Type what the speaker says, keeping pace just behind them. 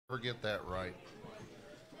Get that right.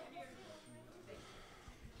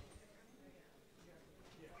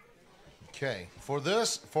 Okay.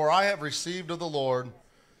 For I have received of the Lord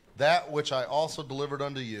that which I also delivered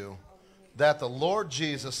unto you, that the Lord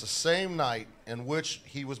Jesus, the same night in which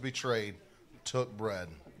he was betrayed, took bread.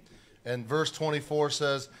 And verse 24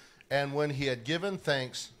 says, and when he had given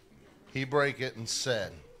thanks, he brake it and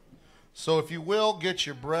said. So if you will, get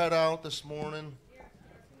your bread out this morning.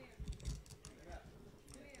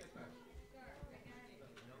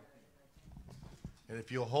 And if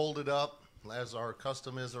you'll hold it up, as our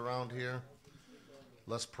custom is around here,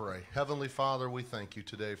 let's pray. Heavenly Father, we thank you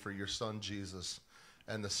today for your Son, Jesus,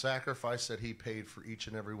 and the sacrifice that he paid for each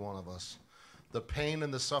and every one of us. The pain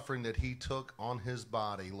and the suffering that he took on his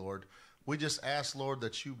body, Lord. We just ask, Lord,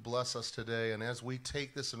 that you bless us today. And as we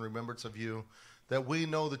take this in remembrance of you, that we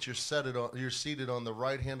know that you're seated on the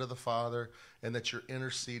right hand of the Father and that you're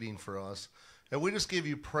interceding for us. And we just give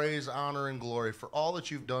you praise, honor, and glory for all that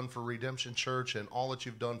you've done for Redemption Church and all that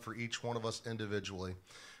you've done for each one of us individually.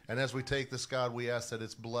 And as we take this, God, we ask that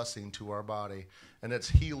it's blessing to our body and it's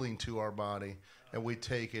healing to our body. And we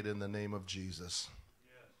take it in the name of Jesus.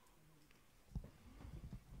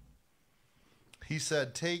 He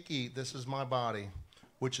said, take, eat, this is my body,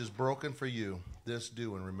 which is broken for you. This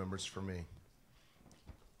do in remembrance for me.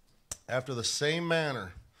 After the same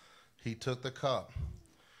manner, he took the cup.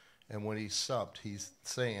 And when he supped, he's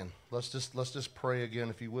saying, let's just pray again.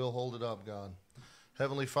 If you will, hold it up, God.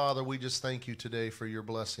 Heavenly Father, we just thank you today for your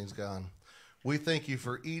blessings, God. We thank you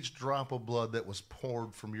for each drop of blood that was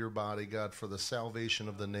poured from your body, God, for the salvation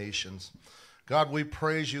of the nations. God, we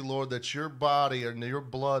praise you, Lord, that your body and your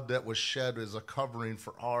blood that was shed is a covering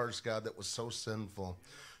for ours, God, that was so sinful.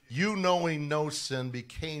 You, knowing no sin,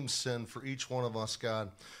 became sin for each one of us,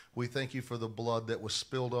 God. We thank you for the blood that was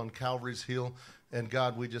spilled on Calvary's hill. And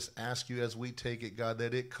God, we just ask you as we take it, God,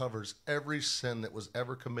 that it covers every sin that was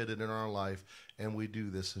ever committed in our life. And we do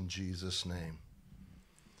this in Jesus' name.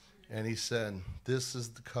 And he said, this is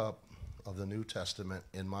the cup of the New Testament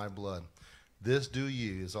in my blood. This do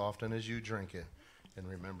ye as often as you drink it in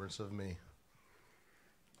remembrance of me.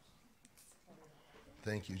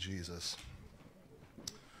 Thank you, Jesus.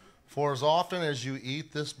 For as often as you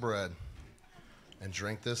eat this bread and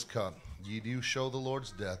drink this cup, ye do show the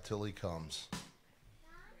Lord's death till he comes.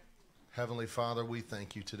 Heavenly Father, we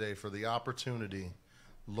thank you today for the opportunity,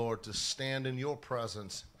 Lord, to stand in your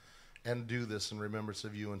presence and do this in remembrance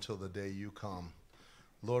of you until the day you come.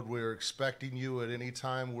 Lord, we're expecting you at any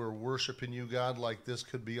time. We're worshiping you, God, like this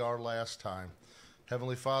could be our last time.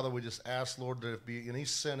 Heavenly Father, we just ask, Lord, that if be any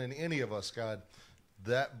sin in any of us, God,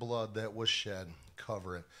 that blood that was shed,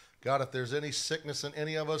 cover it. God, if there's any sickness in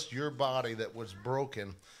any of us, your body that was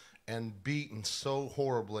broken and beaten so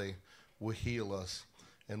horribly will heal us.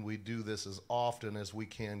 And we do this as often as we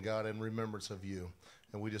can, God, in remembrance of you.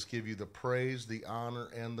 And we just give you the praise, the honor,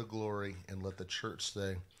 and the glory. And let the church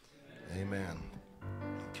say, amen.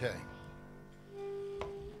 Okay.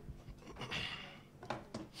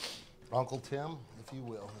 Uncle Tim, if you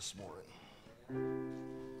will, this morning.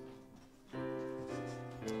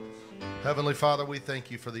 Heavenly Father, we thank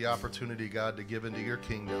you for the opportunity, God, to give into your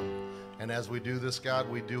kingdom. And as we do this, God,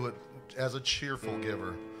 we do it as a cheerful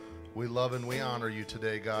giver. We love and we honor you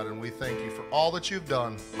today, God, and we thank you for all that you've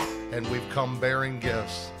done, and we've come bearing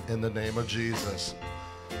gifts in the name of Jesus.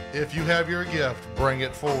 If you have your gift, bring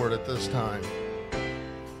it forward at this time.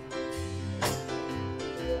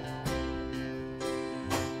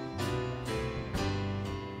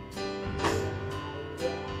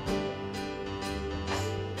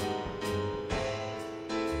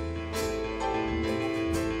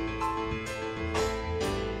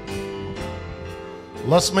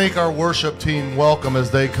 Let's make our worship team welcome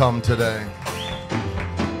as they come today.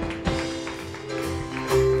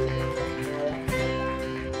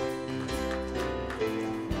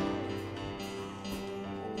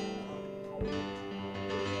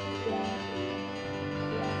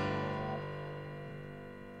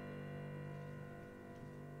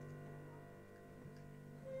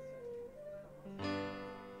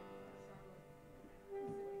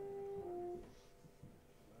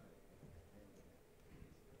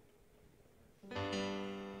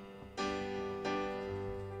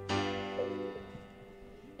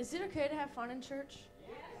 Is it okay to have fun in church?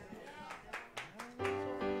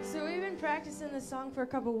 So we've been practicing this song for a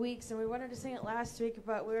couple weeks, and we wanted to sing it last week,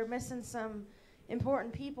 but we were missing some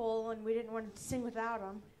important people, and we didn't want to sing without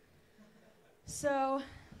them. So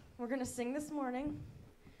we're going to sing this morning,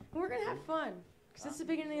 and we're going to have fun, because it's the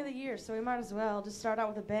beginning of the year, so we might as well just start out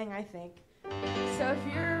with a bang, I think. So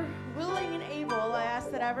if you're willing and able, I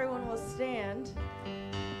ask that everyone will stand.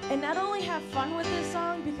 and not only have fun with this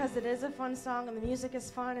song because it is a fun song and the music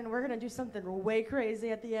is fun and we're going to do something way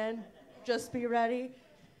crazy at the end. Just be ready.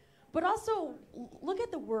 But also look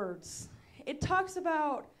at the words. It talks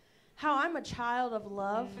about how I'm a child of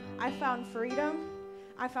love. I found freedom.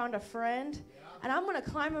 I found a friend. And I'm going to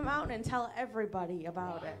climb a mountain and tell everybody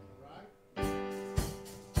about it.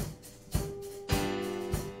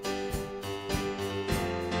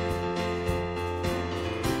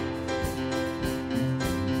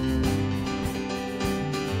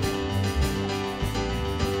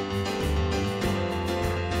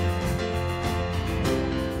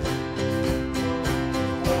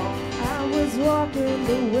 Walking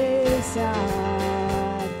the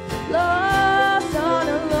wayside, lost on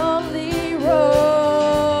a lonely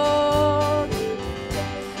road.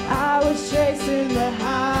 I was chasing the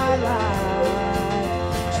high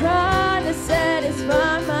life, trying to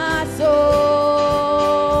satisfy my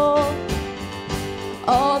soul.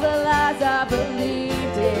 All the lies I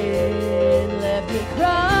believed in left me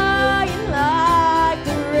crying like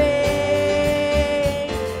the rain.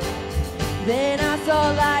 Then I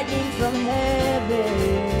saw lightning from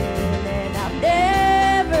heaven, and I've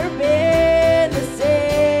never been the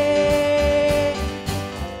same.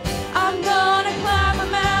 I'm gonna climb a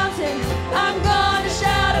mountain, I'm gonna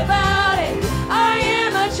shout about it. I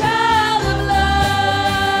am a child of love.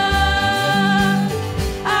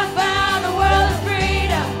 I found a world of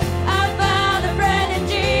freedom, I found a friend in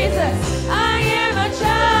Jesus. I am a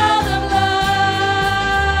child of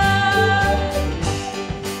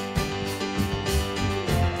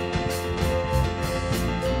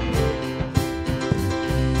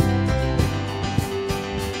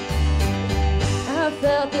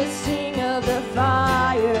felt the sting of the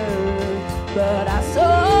fire, but I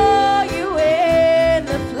saw you in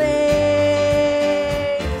the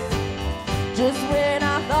flames. Just when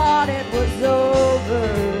I thought it was over,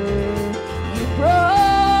 you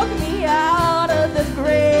broke me out of the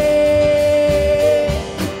grave.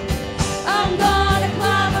 I'm gonna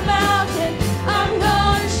climb a mountain, I'm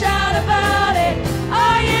gonna shout about it.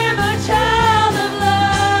 I am a child of love.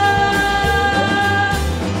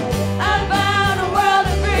 I found a world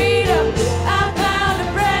of freedom, I found a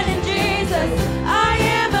friend in Jesus. I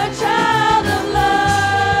am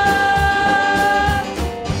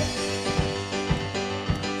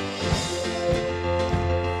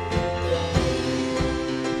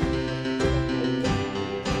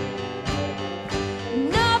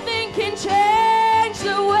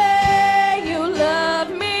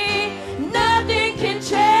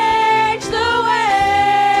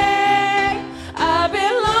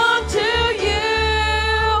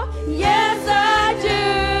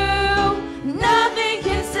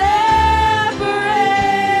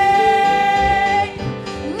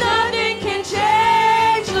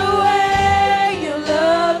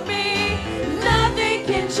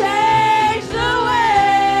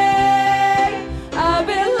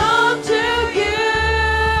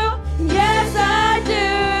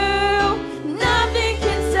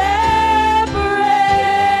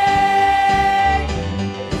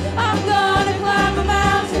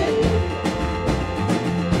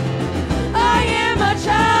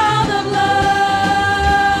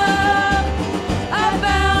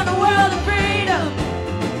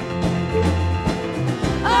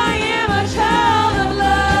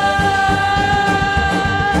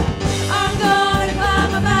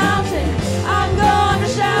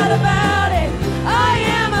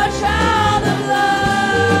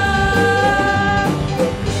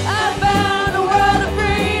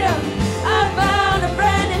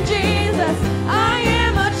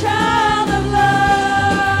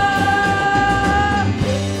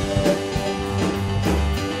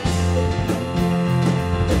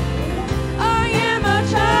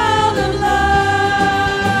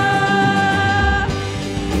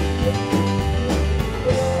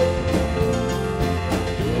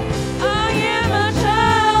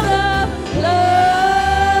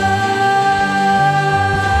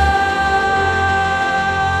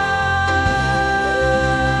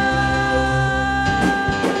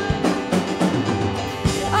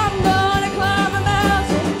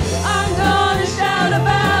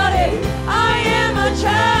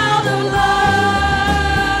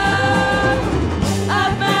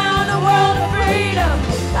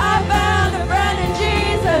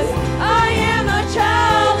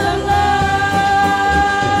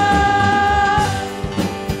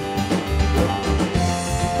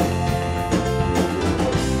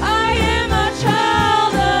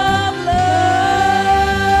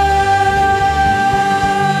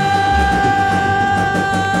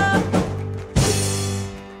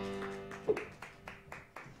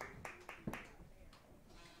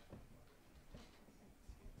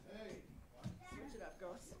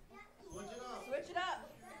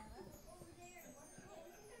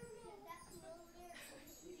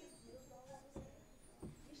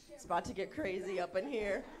It's about to get crazy up in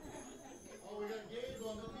here. Oh, we got Gabe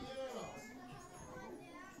on the piano.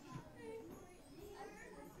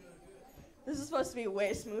 This is supposed to be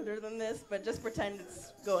way smoother than this, but just pretend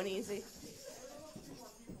it's going easy.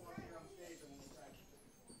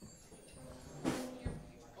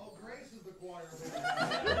 Oh, Grace is the choir.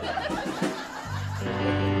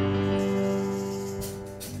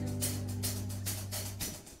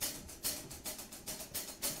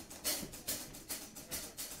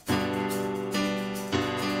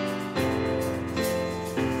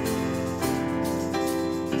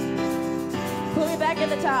 Put me back at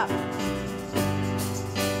the top.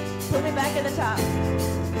 Put me back at the top.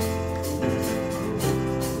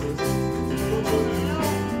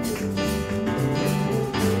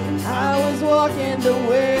 I was walking the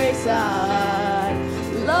wayside,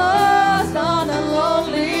 lost on a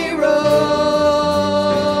lonely road.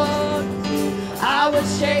 I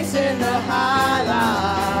was chasing the high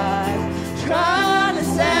life, trying to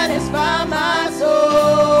satisfy my soul.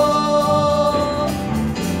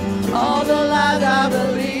 All the lies I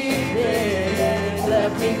believed in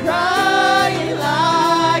left me crying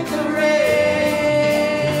like the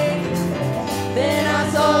rain. Then I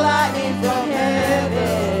saw lightning from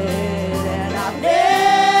heaven, and I've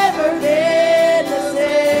never been the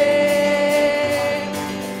same.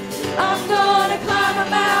 I'm gonna climb a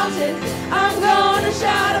mountain, I'm gonna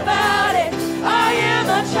shout about it. I am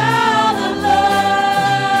a child of love.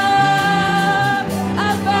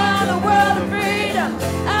 I found a world of freedom,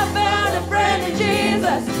 I found a friend in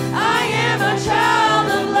Jesus. I am a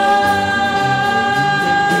child of love.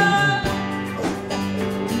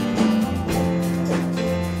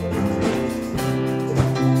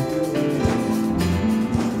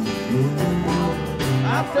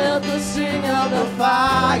 I felt the sting of the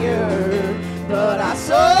fire, but I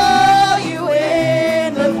saw you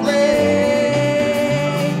in the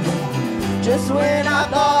flames. Just when I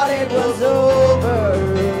thought it was over,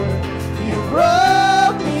 you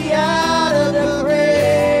broke me out of the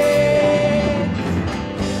grave.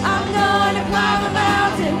 I'm gonna climb a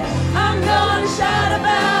mountain, I'm gonna shout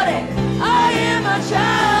about it. I am a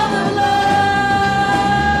child of love.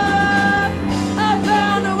 I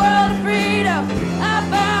found a world of freedom, I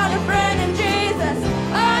found a friend in Jesus.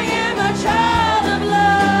 I am a child of love.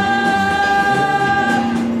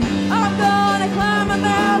 I'm gonna climb a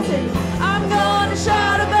mountain, I'm gonna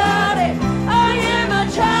shout about it. I am a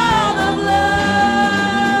child of love.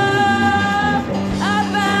 I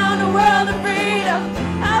found a world of freedom,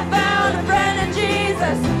 I found a friend in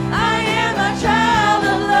Jesus. I am a child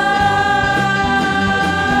of love.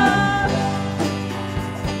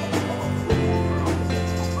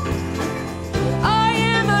 I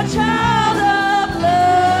am a child of love.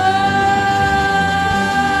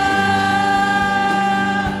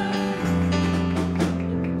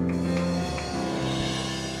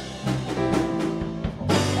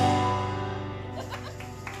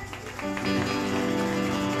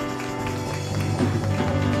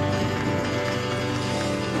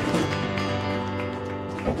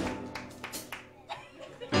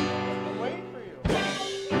 I'm waiting for you.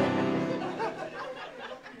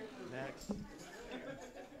 Next.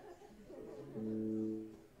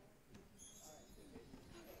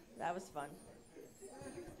 That was fun.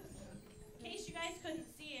 In case you guys couldn't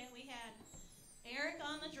see it, we had Eric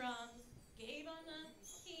on the drums, Gabe on the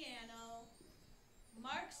piano,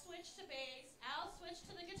 Mark switched to bass, Al switched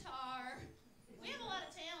to the guitar. We have a lot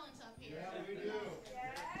of talent up here. Yeah, we do.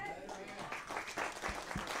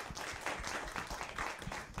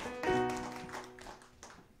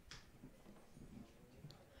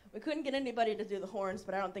 We couldn't get anybody to do the horns,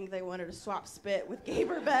 but I don't think they wanted to swap spit with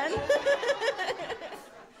Gabe or Ben.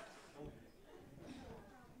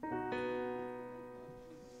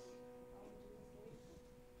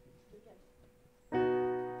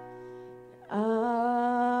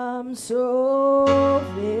 I'm so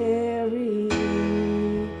very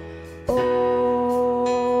ordinary,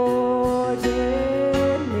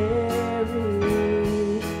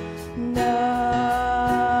 nothing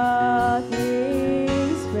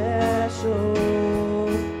special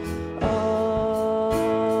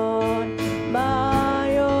on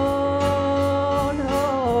my own.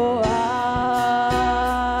 Oh,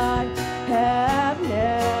 I have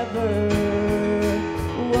never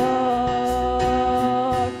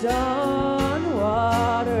walked on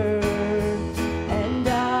water, and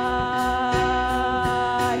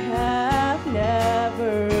I have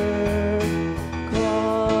never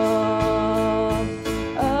calmed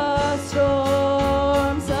a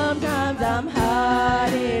storm. Sometimes I'm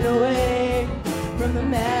hiding away from the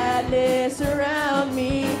madness around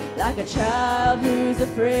me, like a child who's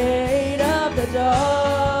afraid of the dark.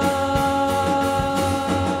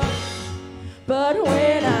 But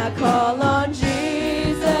when I call on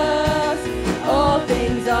Jesus, all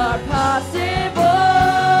things are possible.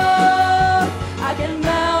 I can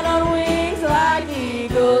mount on wings like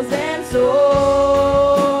eagles and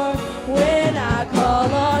soar. When I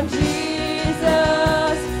call on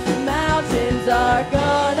Jesus, mountains are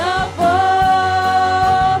gonna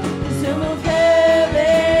fall. To move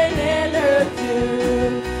heaven and earth to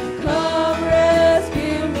come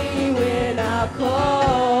rescue me when I call.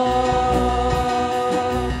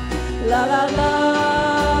 La la la.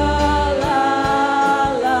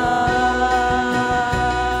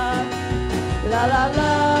 La la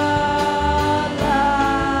la, la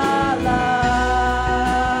la.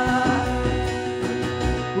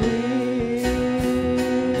 Weary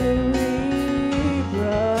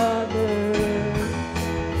brother,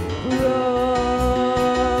 broken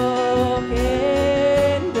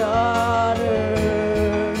daughter,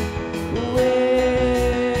 widowed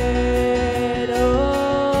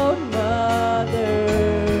mother,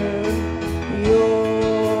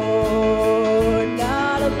 you're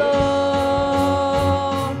not alone.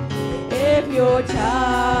 If you're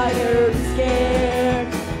tired and scared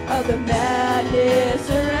of the madness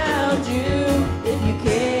around you, if you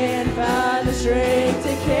can't find the strength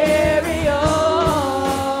to carry on,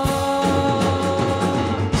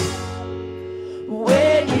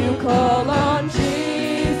 when you call on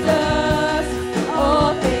Jesus,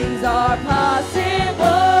 all things are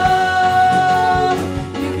possible.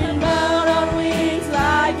 You can mount on wings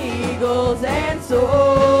like eagles and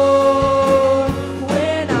soar.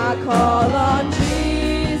 When I call on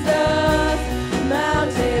Jesus,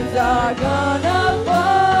 mountains are gonna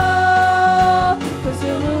fall. 'Cause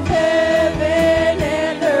he'll move heaven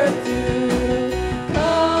and earth to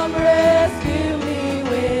come rescue me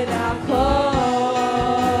when I call.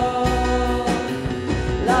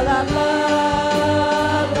 La la la,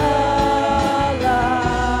 la la.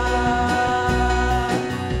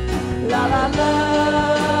 La la la,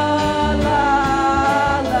 la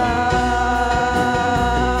la.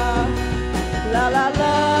 La la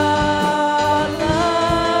la, la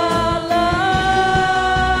la.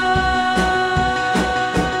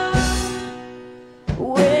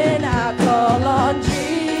 When I call on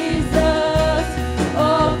Jesus,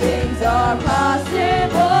 all things are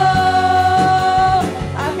possible.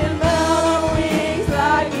 I can mount on wings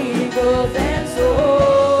like eagles and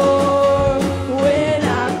soar. When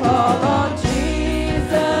I call on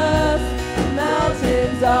Jesus,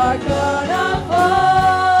 mountains are gonna fall.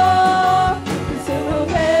 To move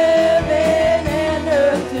heaven and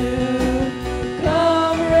earth to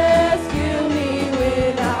come rescue me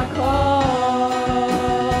when I call.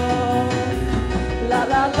 La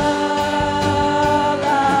la la,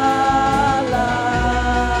 la la.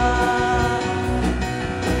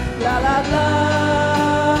 La la la,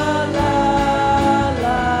 la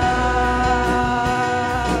la.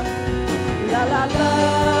 La la la,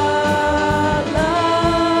 la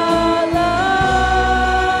la.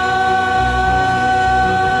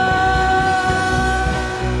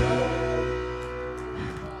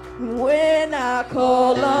 When I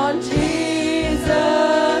call on Jesus,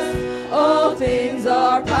 all things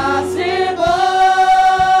are possible.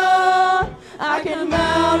 I can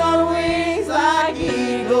mount on wings like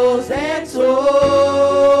eagles and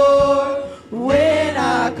soar. When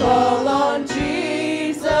I call on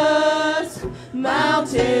Jesus,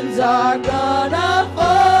 mountains are gonna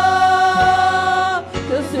fall.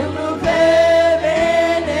 'Cause he'll move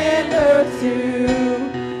heaven and earth to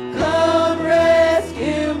come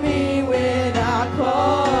rescue me when I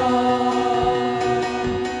call.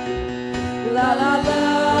 La la la,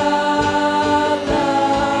 la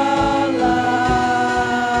la.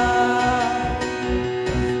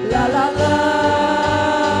 La la la,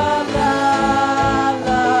 la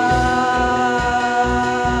la.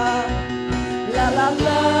 La la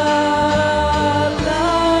la, la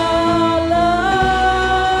la.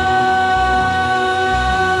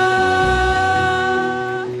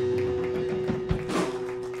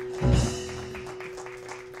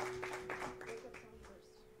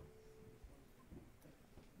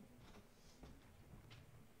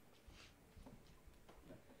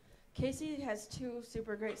 Casey has two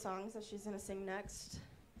super great songs that she's going to sing next.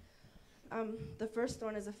 The first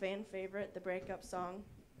one is a fan favorite, the breakup song.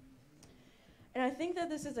 And I think that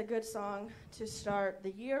this is a good song to start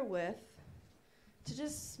the year with, to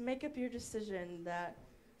just make up your decision that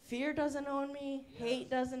fear doesn't own me, hate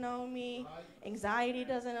doesn't own me, anxiety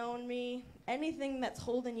doesn't own me, anything that's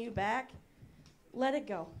holding you back, let it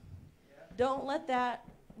go. Don't let that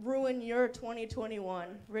ruin your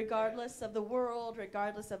 2021, regardless of the world,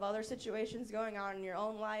 regardless of other situations going on in your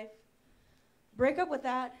own life. Break up with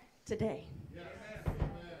that today.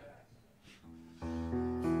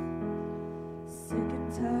 Sick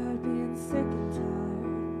and tired, being sick and tired.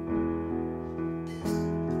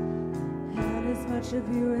 Had as much of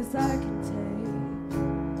you as I can take.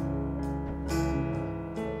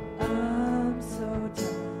 I'm so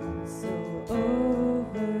done, so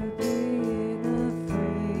over being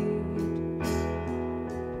afraid.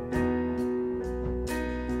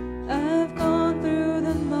 I've gone through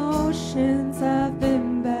the motions, I've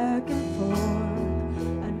been back and forth.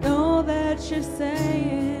 I know that you're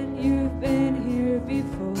saying you've been here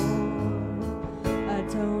before. I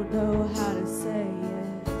don't know how to say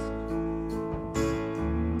it,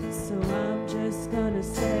 so I'm just gonna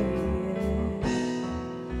say it.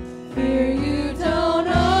 Fear you don't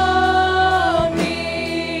own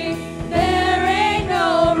me. There ain't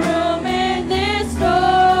no room in this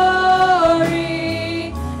story,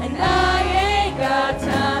 and I ain't got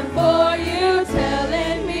time for you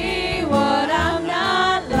telling me what I'm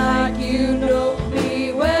not. Like you know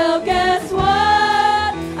me well, guess what?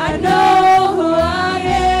 I know who I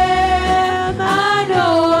am. I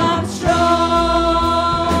know I'm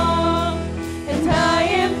strong, and I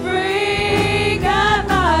am free. Got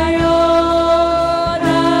my own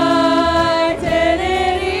identity.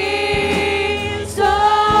 So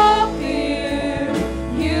fear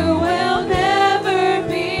you will never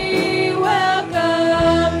be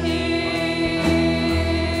welcome here.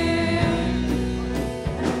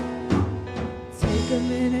 Take a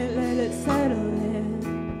minute, let it settle in.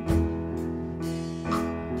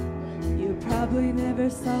 You probably never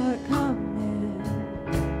saw it coming.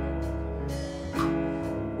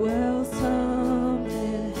 Well,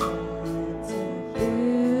 something had to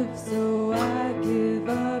give, so I give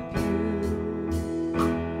up you.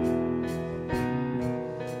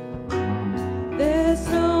 There's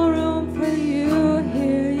no room for you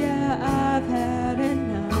here, yeah, I've had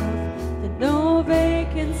enough. The no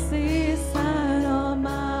vacancy sign on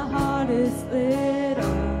my heart is lit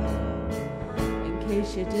up, in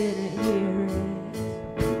case you didn't hear it.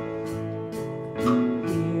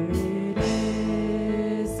 Here it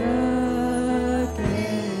is again.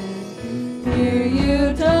 Fear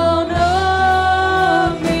you don't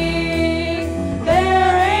know me.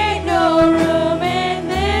 There ain't no room in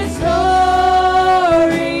this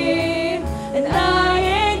story, and I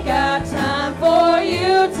ain't got time for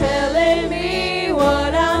you telling me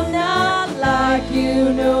what I'm not. Like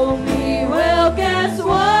you know me well, guess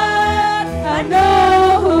what? I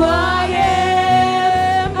know who I am.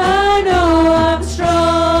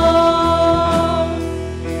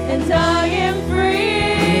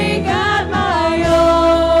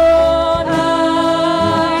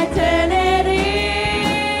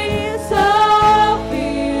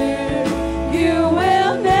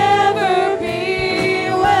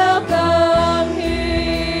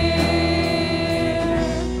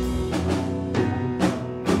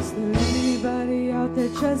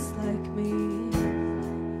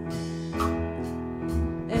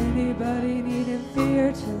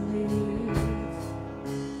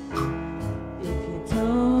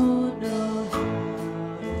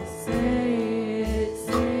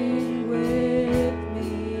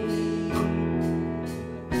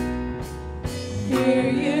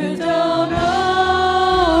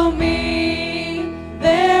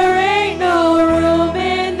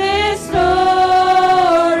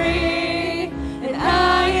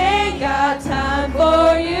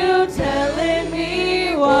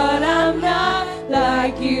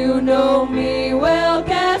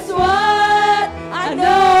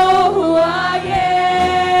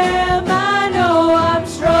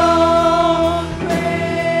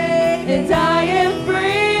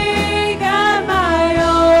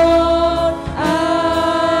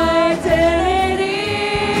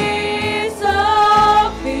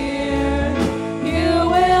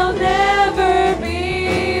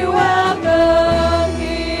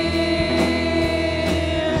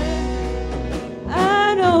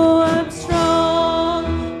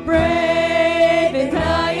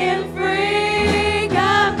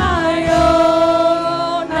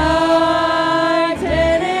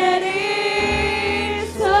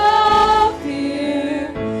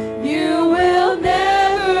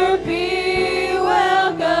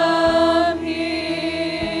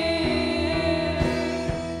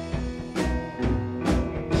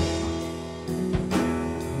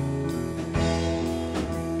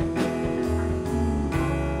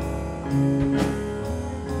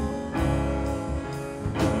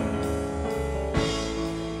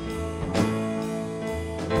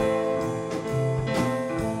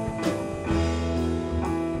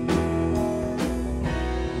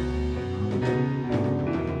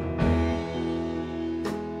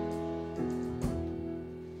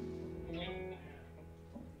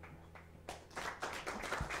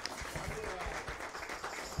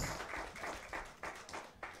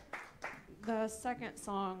 The second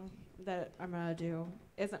song that I'm going to do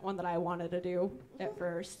isn't one that I wanted to do at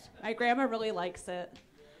first. My grandma really likes it.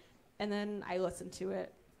 And then I listened to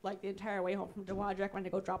it like the entire way home from Dowagiac when I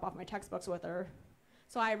go drop off my textbooks with her.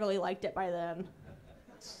 So I really liked it by then.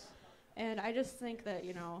 And I just think that,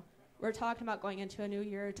 you know, we're talking about going into a new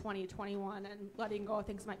year, 2021, and letting go of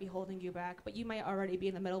things might be holding you back, but you might already be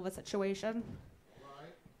in the middle of a situation.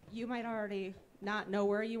 Right. You might already not know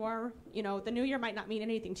where you are. You know, the new year might not mean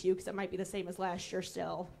anything to you because it might be the same as last year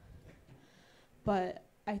still. But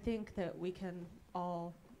I think that we can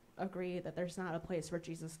all agree that there's not a place where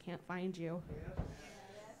Jesus can't find you. Yeah.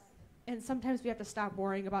 And sometimes we have to stop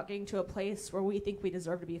worrying about getting to a place where we think we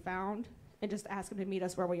deserve to be found and just ask him to meet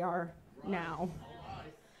us where we are now.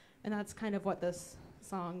 And that's kind of what this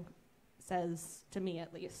song says to me,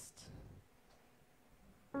 at least.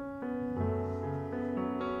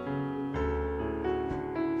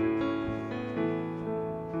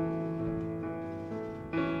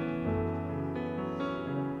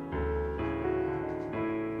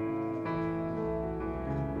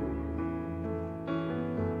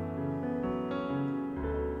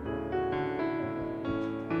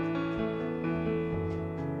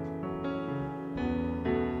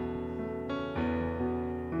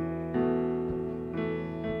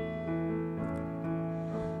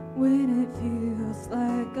 When it feels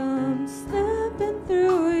like I'm slipping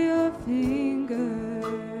through your fingers,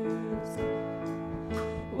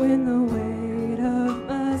 when the weight of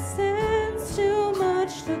my sin's too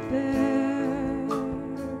much to bear,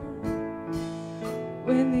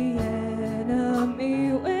 when the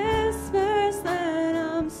enemy whispers that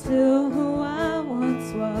I'm still who I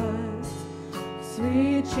once was,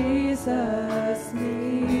 sweet Jesus,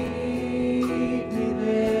 meet me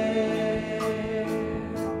there.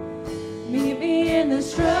 Meet me in the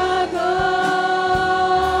struggle,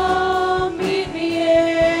 meet me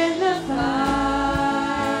in the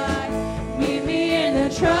fight, meet me in the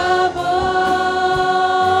trouble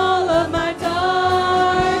of my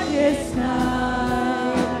darkest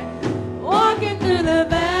night, walking through the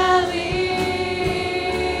valley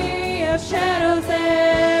of shadows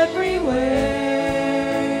everywhere.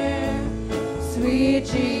 Sweet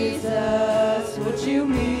Jesus, would you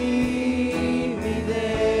meet me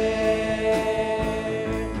there?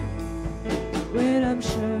 When I'm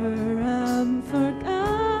sure I'm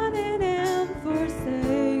forgotten and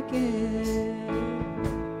forsaken,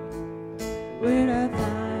 when I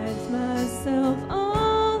find myself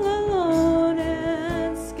all alone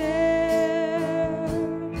and scared,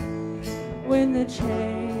 when the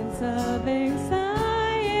chains of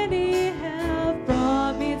anxiety have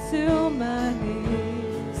brought me to my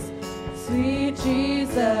knees, sweet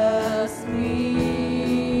Jesus,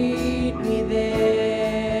 meet me there.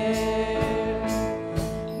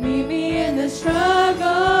 Meet me in the struggle,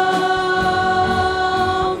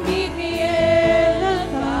 meet me in the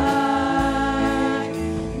fight,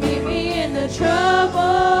 meet me in the trouble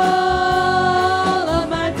of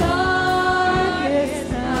my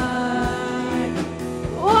darkest night,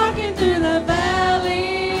 walking through the valley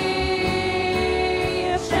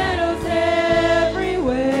of shadows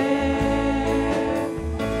everywhere.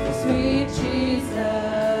 Sweet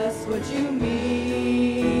Jesus, would you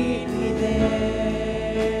meet me there?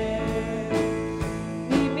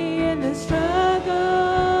 Meet me in the struggle,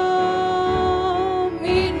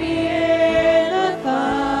 meet me in the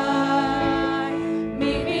fight,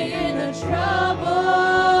 meet me in the trouble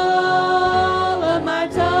of my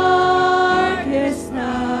darkest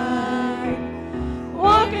night,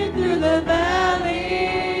 walking through the valley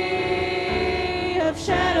of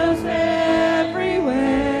shadows everywhere.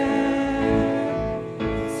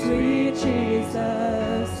 Sweet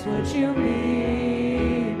Jesus, would you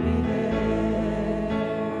meet me there?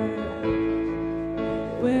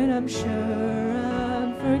 When I'm sure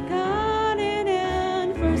I'm forgotten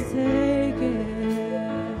and forsaken,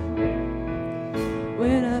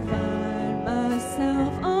 when I find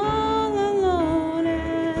myself all alone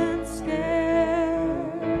and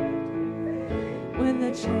scared, when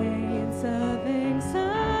the chains of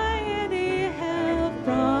anxiety have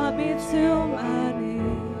brought me to my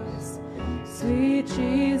knees, sweet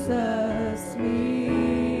Jesus,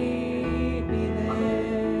 meet me there.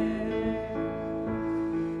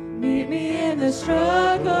 Meet me in the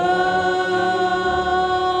struggle,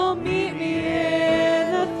 meet me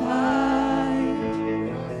in the fight,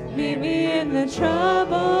 meet me in the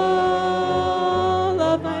trouble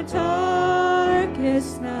of my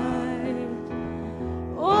darkest night,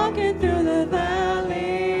 walking through the valley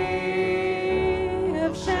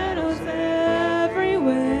of shadows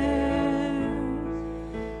everywhere.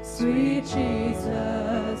 Sweet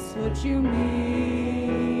Jesus, would you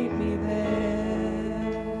meet me there?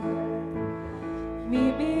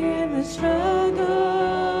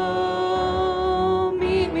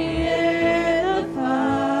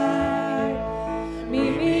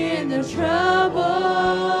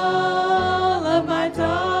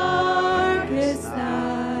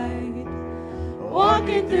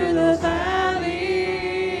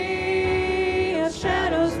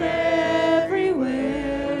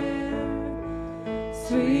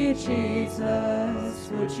 Jesus,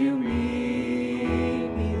 would you meet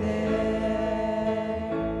me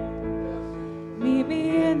there? Meet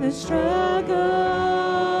me in the struggle,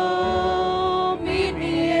 meet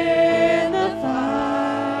me in the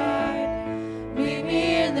fight, meet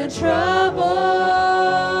me in the trouble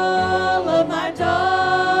of my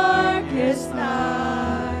darkest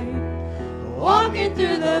night, walking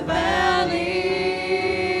through the valley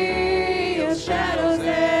of shadows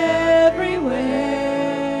everywhere.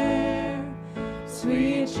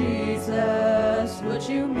 Sweet Jesus, would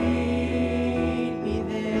you meet me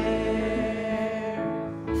there?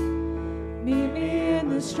 Meet me in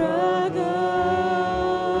the struggle,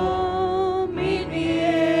 meet me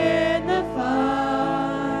in the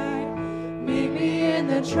fight, meet me in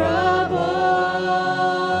the trouble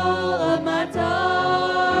of my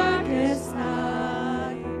darkest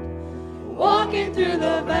night, walking through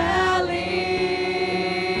the valley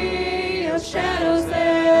of shadows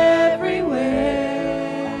everywhere.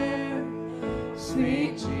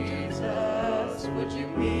 Sweet Jesus, would you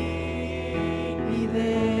meet me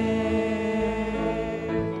there?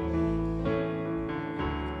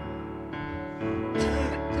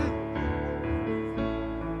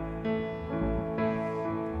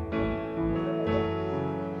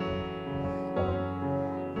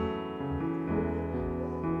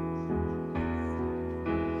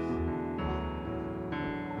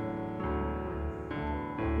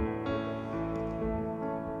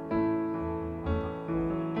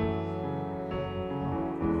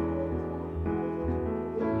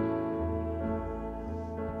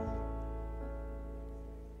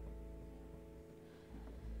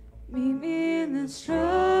 Meet me in the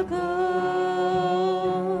struggle,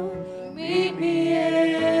 meet me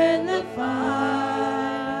in the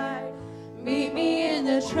fight, meet me in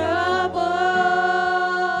the trouble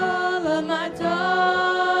of my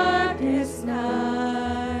darkest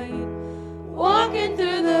night, walking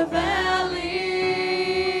through the valley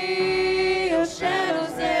of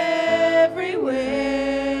shadows everywhere.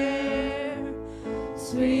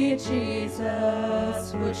 Sweet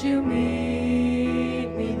Jesus, would you meet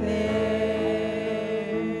me there?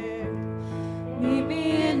 Meet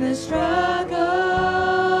me in the struggle,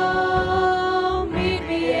 meet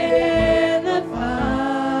me in the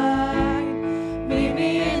fight, meet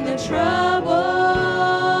me in the trouble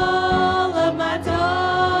of my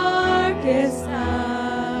darkest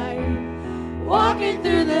night, walking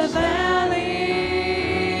through the valley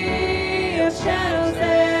of shadows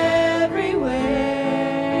everywhere.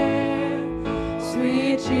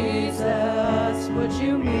 Sweet Jesus, would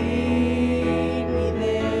you meet me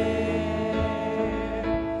there?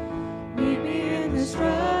 Meet me in the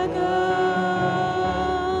struggle,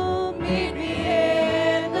 meet me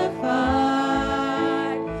in the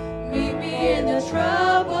fight, meet me in the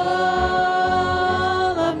trouble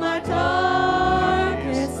of my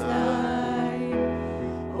darkest night,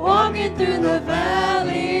 walking through the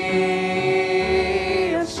valley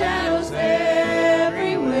of shadows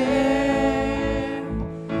everywhere.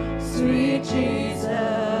 Sweet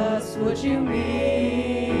Jesus,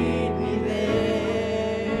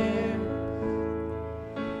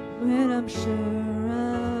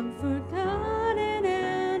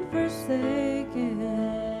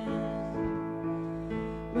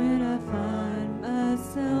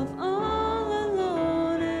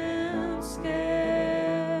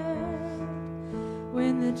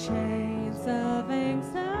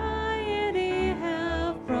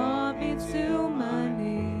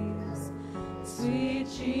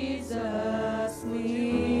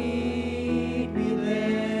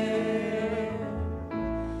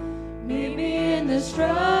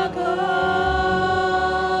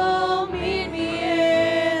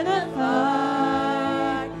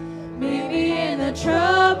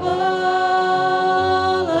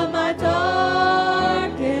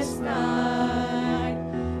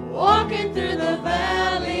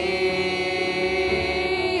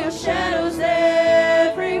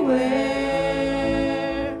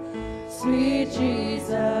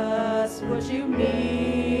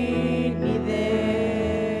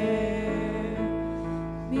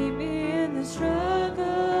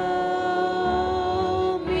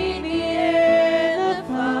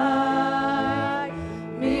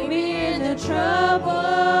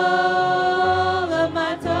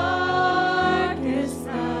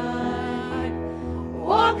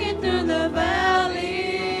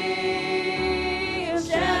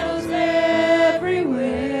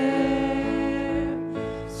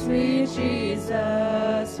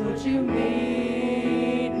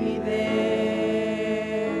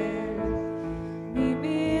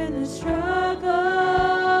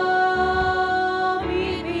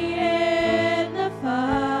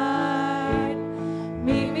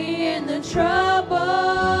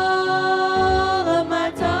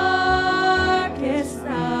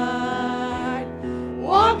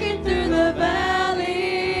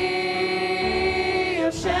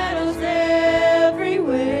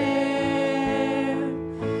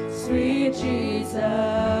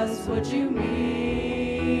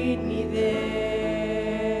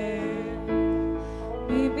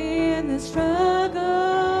 struggle.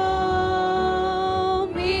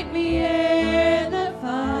 Meet me in the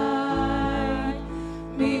fight.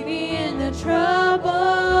 Meet me in the trouble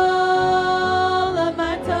of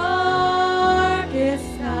my darkest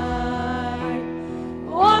night.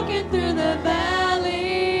 Walking through the valley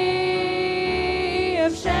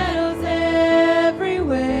of shadows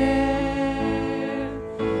everywhere.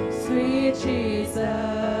 Sweet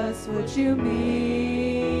Jesus, would you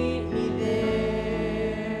meet me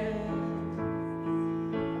there?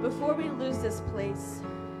 Before we lose this place,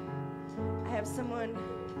 I have someone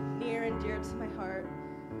near and dear to my heart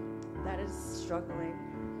that is struggling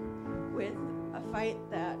with a fight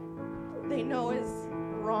that they know is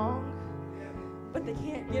wrong, but they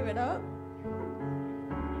can't give it up.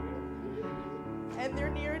 And they're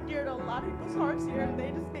near and dear to a lot of people's hearts here, and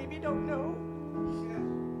they just maybe don't know.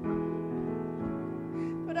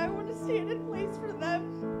 But I want to stand in place for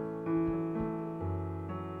them,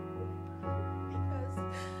 because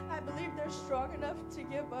I believe they're strong enough to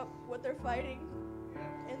give up what they're fighting,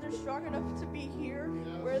 and they're strong enough to be here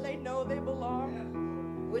where they know they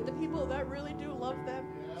belong with the people that really do love them.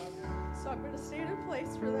 So I'm going to stand in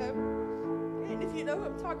place for them. And if you know who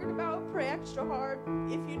I'm talking about, pray extra hard.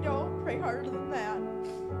 If you don't, pray harder than that.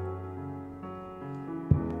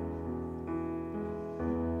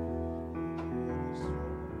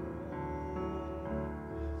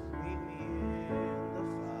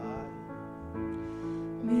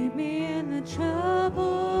 Meet me in the trouble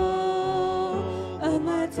of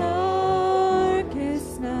my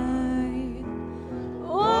darkest night.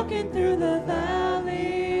 Walking through the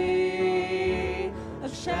valley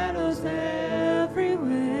of shadows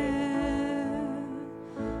everywhere.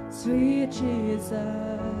 Sweet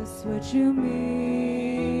Jesus, would you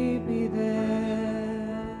meet me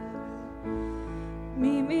there?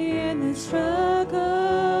 Meet me in the struggle.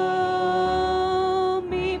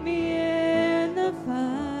 Meet me in the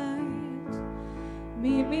fight.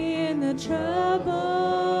 Meet me in the trouble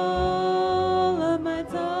of my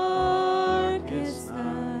darkest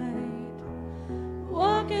night.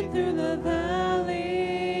 Walking through the valley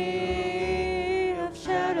of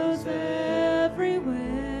shadows everywhere.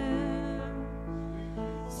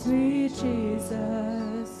 Sweet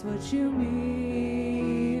Jesus, would you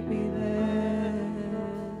meet me there?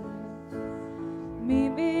 Meet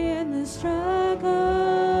me in the struggle.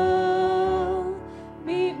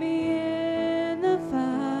 Meet me in the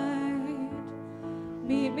fight.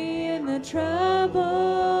 Meet me in the trouble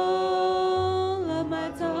of my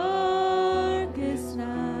darkest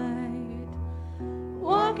night.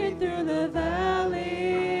 Walking through the valley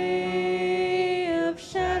of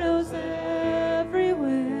shadows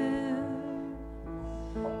everywhere.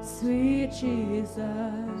 Sweet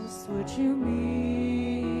Jesus, would you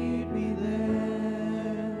meet me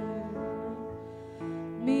there?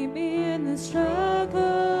 Meet me in the struggle.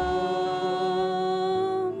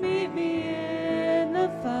 Meet me in the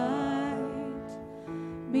fight.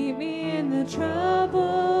 Meet me in the trouble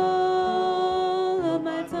of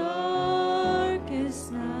my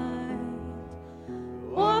darkest night.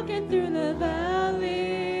 Walking through the valley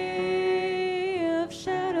of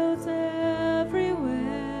shadows everywhere.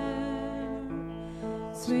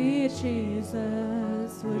 Sweet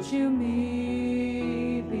Jesus, would you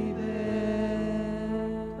meet me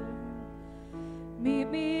there? Meet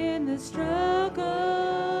me in the struggle.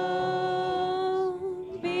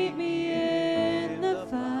 Meet me in the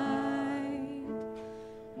fight.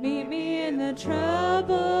 Meet me in the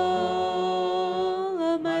trouble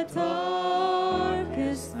of my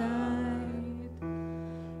darkest night.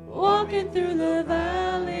 Walking through the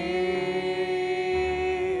valley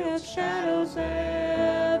of shadows everywhere.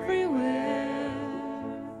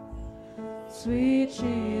 Sweet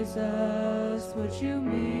Jesus, would you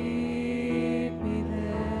meet me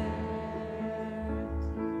there?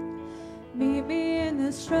 Meet me in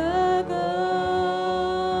the struggle.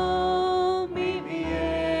 Meet me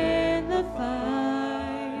in the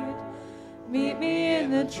fight. Meet me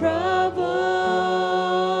in the trouble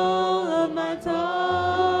of my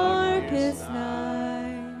darkest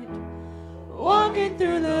night. Walking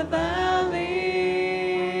through the valley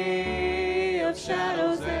of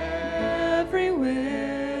shadows everywhere.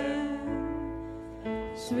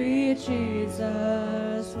 Sweet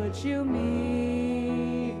Jesus, would you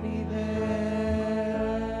meet me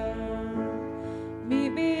there? Meet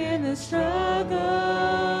me in the struggle.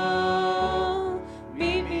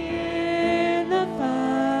 Meet me in the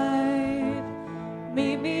fight.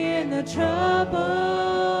 Meet me in the trouble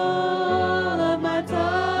of my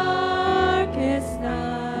darkest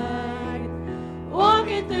night.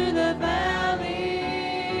 Walking through the valley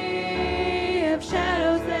of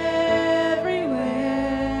shadows everywhere.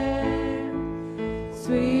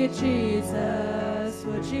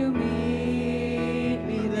 you meet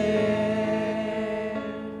me there?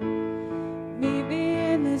 Meet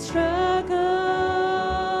me in the struggle,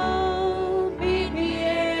 meet me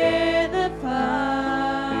in the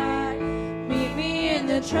fight, meet me in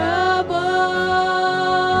the trouble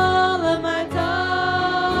of my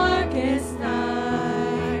darkest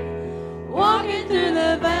night, walking through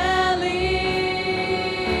the valley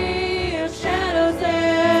of shadows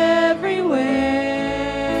everywhere.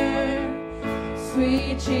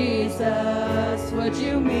 Sweet Jesus, would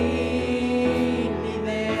you meet me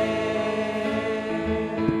there?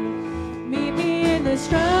 Meet me in the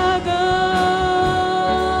struggle,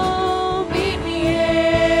 meet me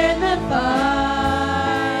in the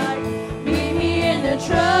fight, meet me in the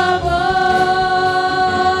trouble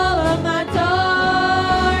of my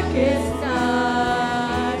darkest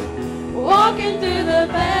night, walking through the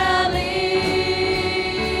valley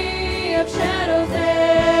of shadows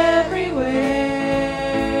everywhere.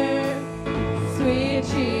 Sweet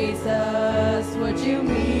Jesus, would you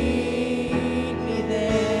meet me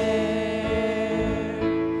there?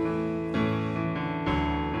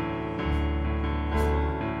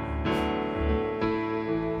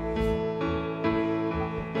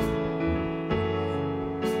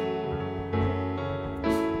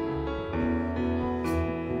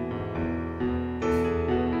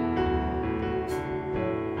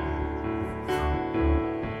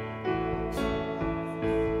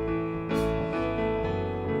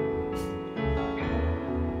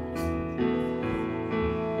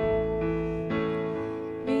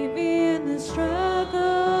 Meet me in the struggle,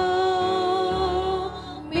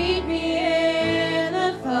 meet me in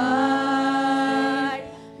the fight,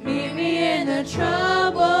 meet me in the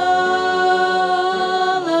trouble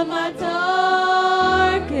of my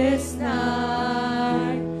darkest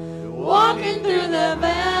night, walking through the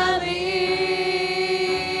valley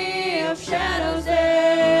of shadows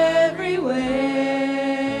everywhere.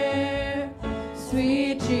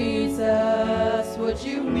 Sweet Jesus, would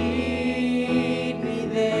you meet me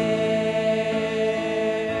there?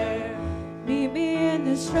 Meet me in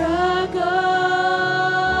the struggle,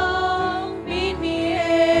 meet me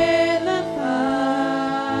in the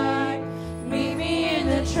fight, meet me in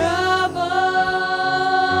the trouble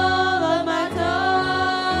of my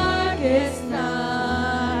darkest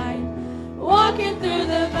night, walking through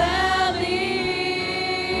the valley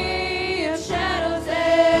of shadows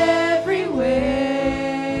everywhere.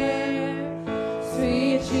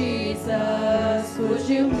 Sweet Jesus, would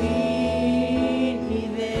you meet me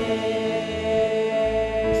there?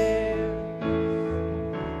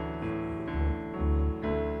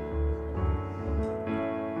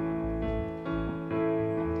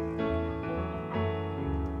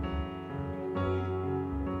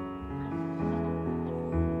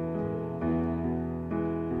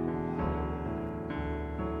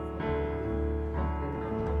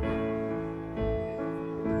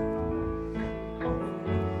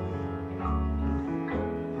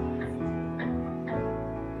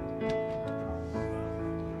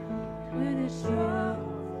 When it's dark,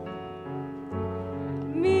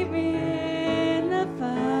 meet me in the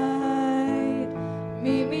fight,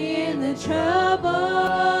 meet me in the trouble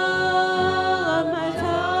of my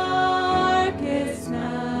darkest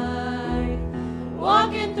night,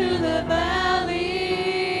 walking through the valley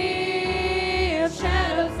of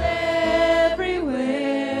shadows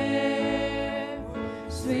everywhere.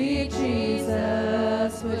 Sweet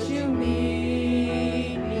Jesus, would you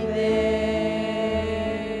meet me there?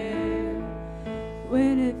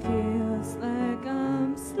 When it feels like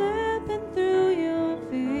I'm slipping through your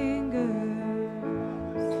fingers,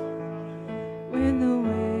 when the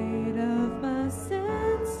weight of my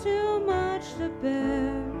sin's too much to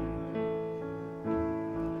bear,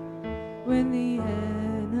 when the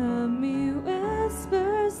enemy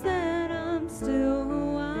whispers that I'm still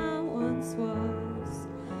who I once was.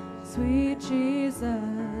 Sweet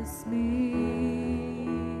Jesus, meet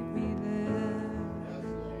me there.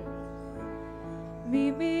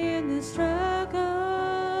 Meet me in the struggle,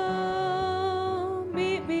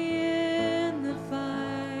 meet me in the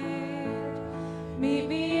fight, meet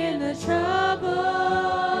me in the trouble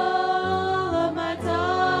of my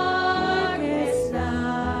darkest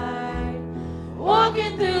night,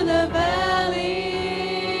 walking through the valley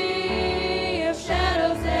of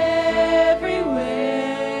shadows everywhere.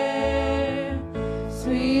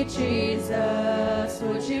 Sweet Jesus,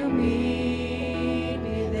 would you meet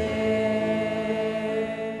me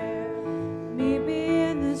there? Meet me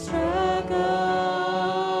in the struggle,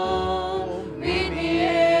 meet me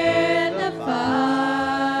in the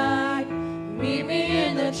fight, meet me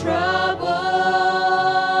in the trouble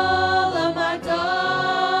of my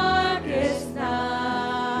darkest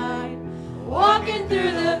night.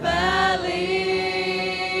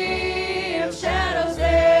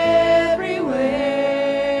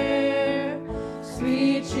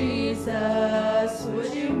 Jesus,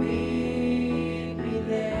 would you meet me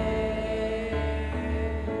there?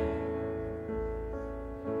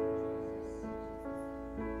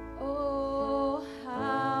 Oh,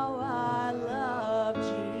 how I love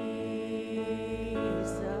Jesus.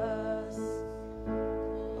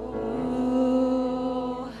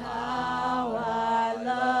 Oh, how I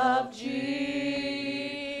love Jesus.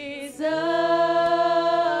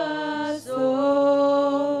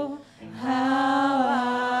 Oh, how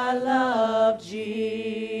I love Jesus,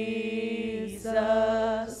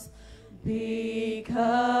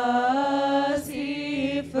 because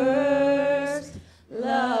he first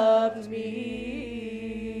loved me.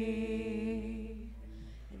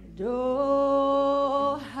 And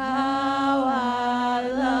oh, how I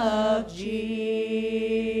love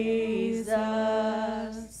Jesus.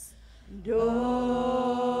 And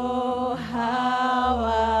oh, how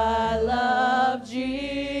I love Jesus.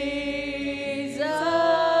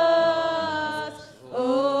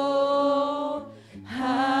 Oh,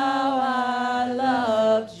 how I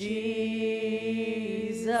love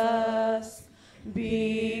Jesus,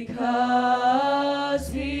 because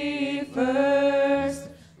he first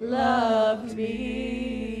loved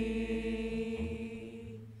me.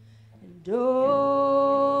 And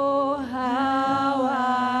oh, how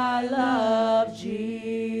I love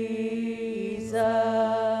Jesus.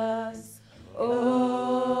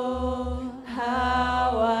 Oh,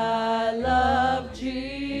 how I love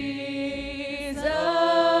Jesus.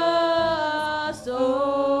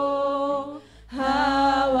 Oh,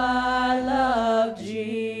 how I love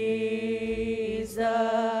Jesus,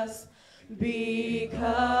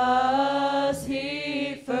 because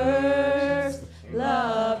he first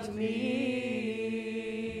loved me.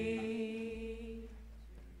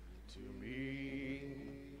 To me,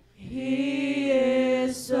 He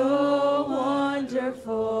is so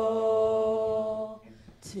wonderful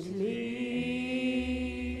to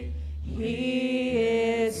me. He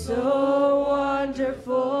is so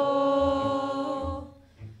wonderful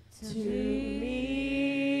to me.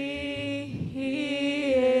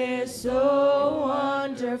 He is so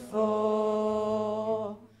wonderful,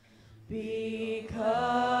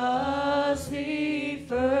 because he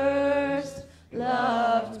first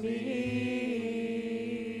loved me.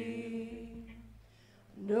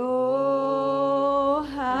 Know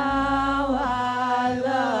how I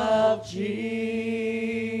love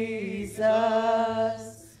Jesus.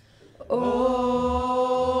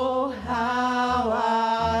 Oh, how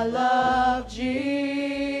I love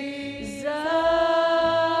Jesus.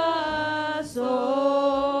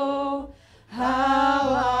 Oh,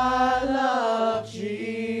 how I love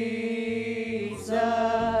Jesus,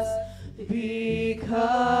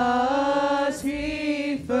 because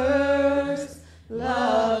he first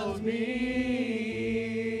loved me.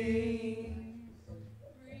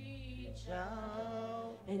 Reach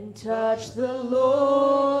out. And touch the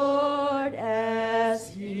Lord as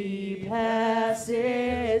he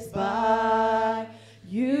passes by.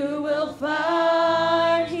 You will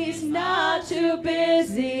find he's not too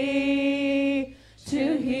busy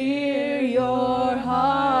to hear your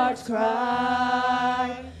heart's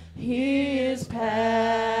cry. He is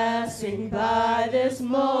passing by this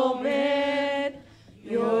moment,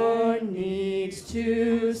 your needs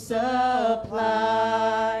to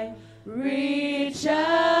supply. Reach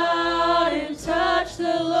out and touch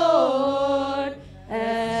the Lord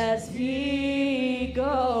as he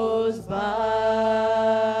goes by.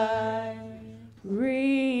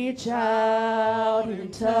 Reach out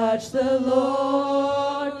and touch the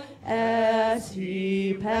Lord as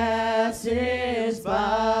he passes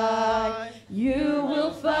by. You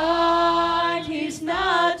will find he's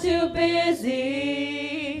not too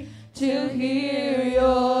busy to hear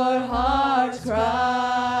your heart's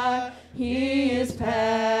cry. He is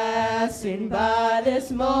passing by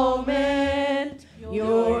this moment,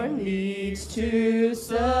 your needs to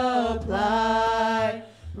supply.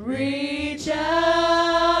 Reach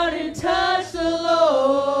out and touch the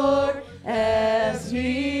Lord as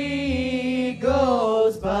he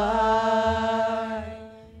goes by.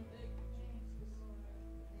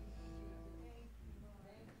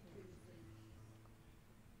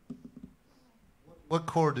 what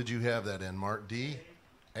chord did you have that in, Mark? D?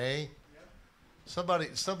 A? Somebody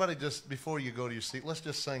just, before you go to your seat, let's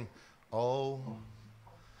just sing, oh,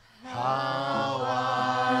 how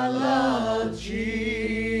I love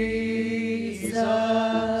Jesus.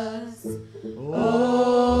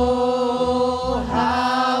 Oh,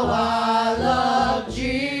 how I love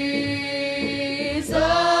Jesus.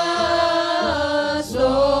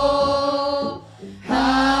 Oh,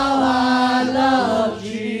 how I love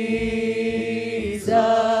Jesus,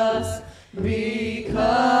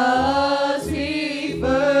 because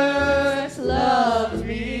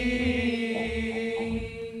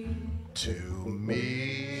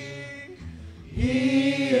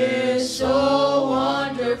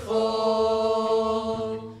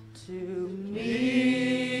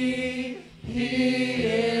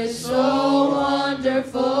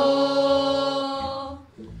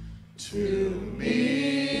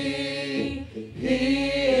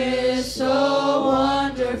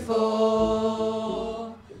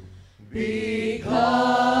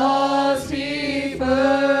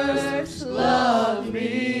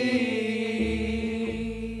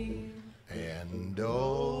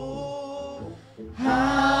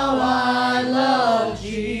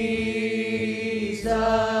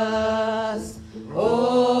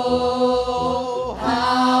Oh,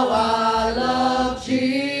 how I love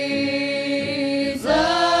Jesus.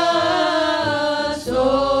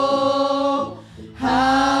 Oh,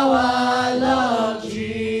 how I love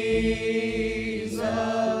Jesus.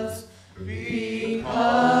 Because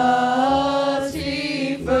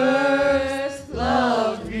he first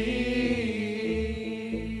loved me.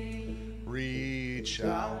 Reach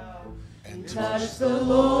out and Touch the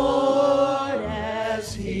Lord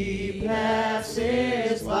as he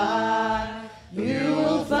passes by. You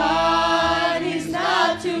will find he's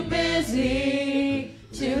not too busy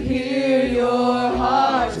to hear your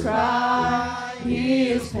heart's cry. He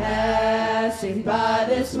is passing by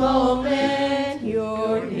this moment,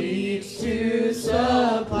 your needs to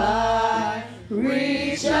supply.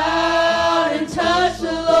 Reach out and touch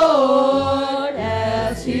the Lord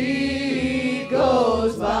as he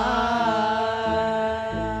goes by.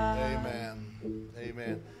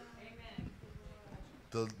 Amen.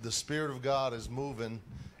 The Spirit of God is moving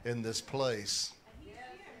in this place.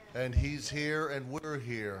 And he's here and we're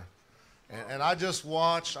here. And I just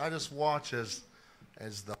watch as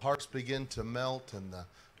the hearts begin to melt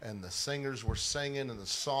and the singers were singing and the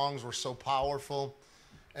songs were so powerful.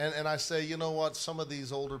 And I say, you know what, some of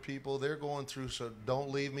these older people, they're going through, so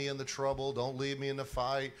don't leave me in the trouble, don't leave me in the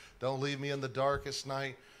fight, don't leave me in the darkest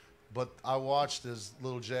night. But I watched as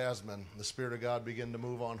little Jasmine, the Spirit of God began to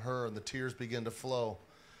move on her and the tears begin to flow.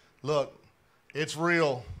 Look, it's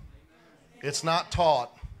real. It's not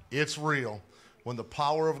taught. It's real. When the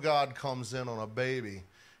power of God comes in on a baby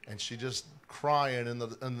and she just crying in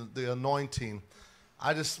the anointing,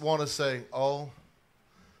 I just want to say, oh,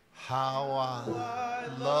 how I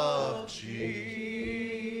love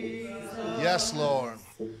Jesus. Yes, Lord.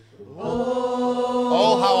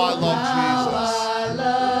 Oh, how I love Jesus. I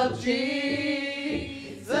love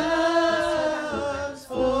Jesus.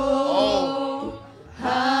 Oh,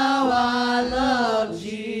 how I love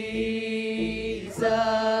Jesus.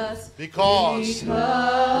 Because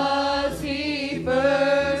he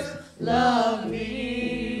first loved me.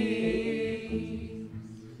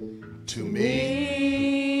 to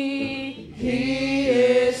me, he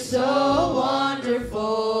is so wonderful.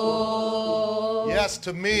 yes,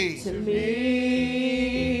 to me, To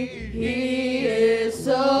me, he is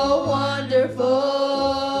so wonderful.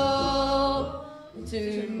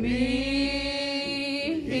 To me,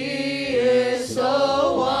 he is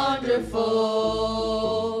so wonderful.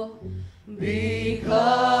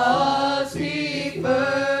 Because he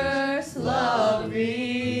first loved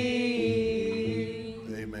me.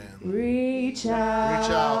 amen. Reach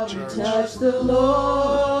out, church. touch the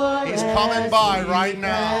Lord. He's coming by right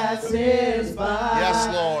now. Passes by. Yes,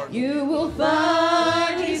 Lord. You will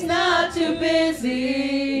find he's not too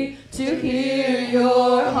busy to hear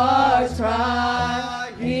your heart's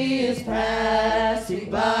cry. He is passing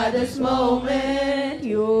by this moment,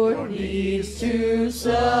 your needs to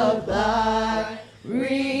supply.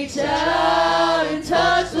 Reach out and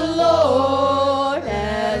touch the Lord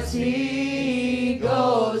as he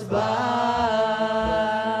goes by.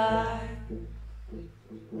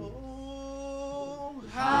 Oh,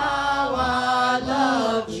 how I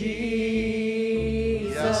love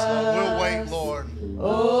Jesus. Yes, Lord. We'll wait, Lord.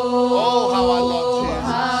 Oh, how I love Jesus.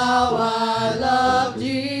 How I love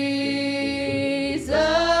Jesus.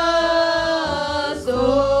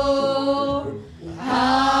 Oh,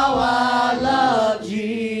 how I love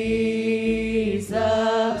Jesus.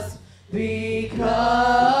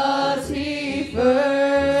 Because he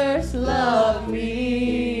first loved me.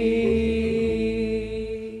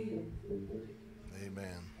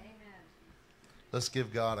 Amen. Let's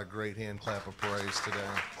give God a great hand clap of praise today.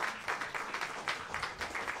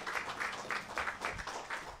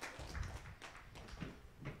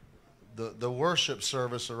 The worship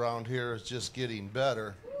service around here is just getting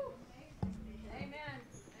better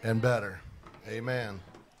and better. Amen.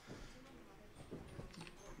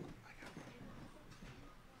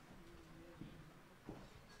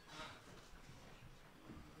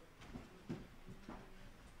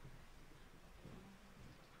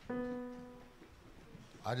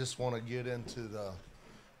 I just want to get into the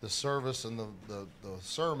service and the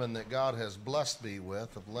sermon that God has blessed me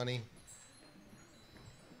with. If Lenny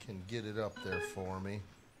can get it up there for me.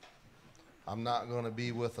 I'm not going to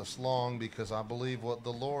be with us long because I believe what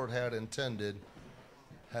the Lord had intended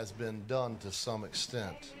has been done to some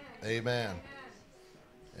extent. Amen.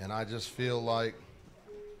 And I just feel like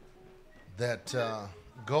that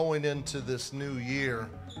going into this new year,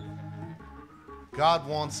 God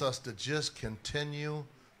wants us to just continue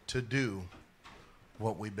to do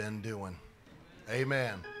what we've been doing.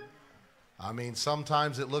 Amen. I mean,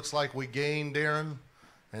 sometimes it looks like we gain, Darren,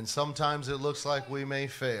 and sometimes it looks like we may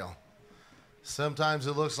fail. Sometimes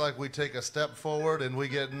it looks like we take a step forward and we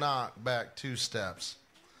get knocked back 2 steps.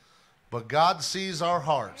 But God sees our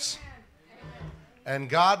hearts, and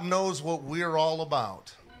God knows what we're all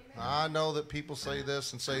about. I know that people say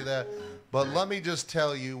this and say that, but let me just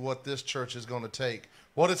tell you what this church is going to take.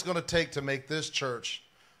 What it's going to take to make this church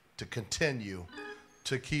to continue,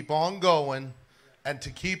 to keep on going, and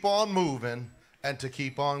to keep on moving, and to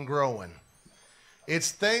keep on growing.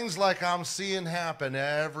 It's things like I'm seeing happen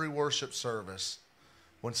every worship service.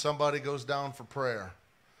 When somebody goes down for prayer,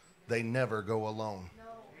 they never go alone.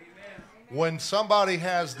 When somebody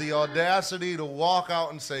has the audacity to walk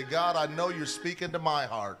out and say, God, I know you're speaking to my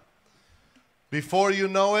heart. Before you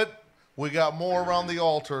know it, we got more around the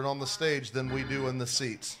altar and on the stage than we do in the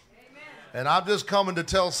seats. Amen. And I'm just coming to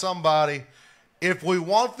tell somebody, if we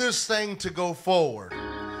want this thing to go forward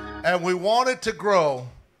and we want it to grow,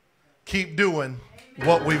 keep doing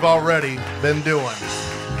what we've already been doing.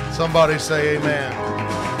 Somebody say amen.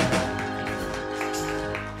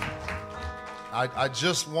 I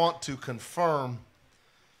just want to confirm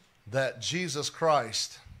that Jesus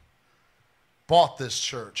Christ bought this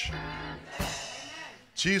church.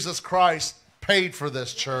 Jesus Christ paid for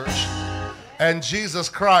this church. And Jesus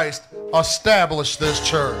Christ established this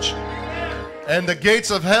church. And the gates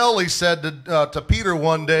of hell, he said to Peter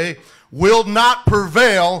one day, will not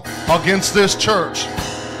prevail against this church.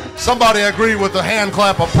 Somebody agree with a hand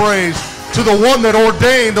clap of praise to the one that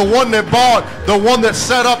ordained, the one that bought, the one that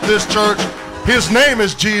set up this church. His name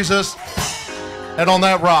is Jesus, and on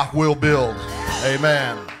that rock we'll build.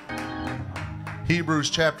 Amen.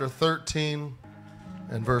 Hebrews chapter 13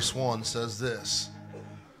 and verse 1 says this: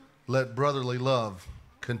 let brotherly love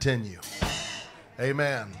continue.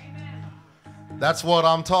 Amen. That's what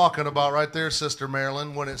I'm talking about right there, Sister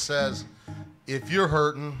Marilyn, when it says, if you're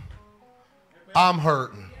hurting, I'm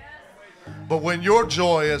hurting. But when your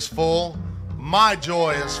joy is full, my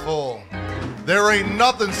joy is full. There ain't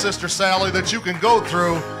nothing, Sister Sally, that you can go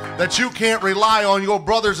through that you can't rely on your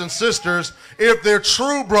brothers and sisters. If they're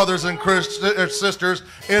true brothers and sisters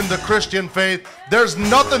in the Christian faith, there's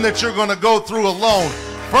nothing that you're going to go through alone.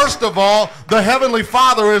 First of all, the Heavenly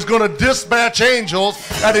Father is going to dispatch angels,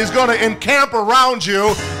 and He's going to encamp around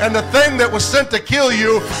you, and the thing that was sent to kill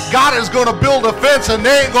you, God is going to build a fence, and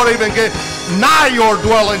they ain't going to even get nigh your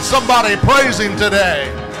dwelling. Somebody praise Him today.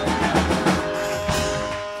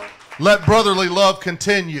 Let brotherly love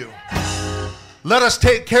continue. Let us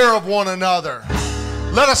take care of one another.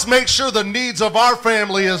 Let us make sure the needs of our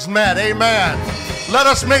family is met. Amen. Let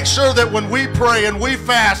us make sure that when we pray and we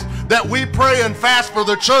fast, that we pray and fast for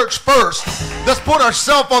the church first. Let's put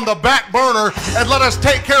ourselves on the back burner and let us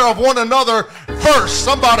take care of one another first.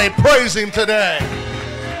 Somebody praise Him today.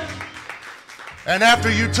 And after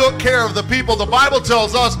you took care of the people, the Bible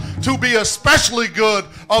tells us to be especially good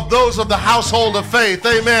of those of the household of faith.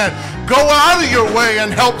 Amen. Go out of your way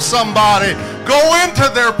and help somebody. Go into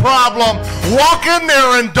their problem. Walk in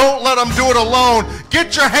there and don't let them do it alone.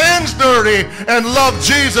 Get your hands dirty and love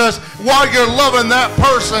Jesus while you're loving that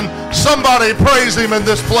person. Somebody praise Him in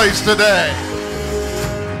this place today.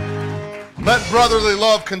 Let brotherly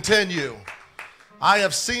love continue. I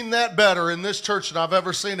have seen that better in this church than I've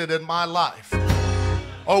ever seen it in my life.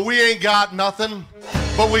 Oh, we ain't got nothing,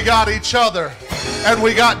 but we got each other, and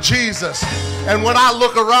we got Jesus. And when I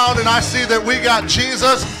look around and I see that we got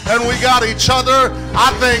Jesus and we got each other,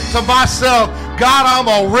 I think to myself, God, I'm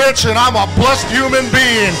a rich and I'm a blessed human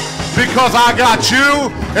being because I got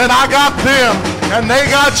you and I got them, and they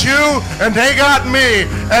got you and they got me.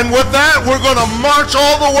 And with that, we're going to march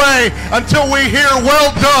all the way until we hear,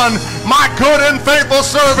 well done, my good and faithful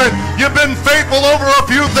servant. You've been faithful over a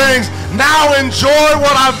few things. Now enjoy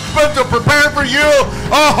what I've put to prepare for you,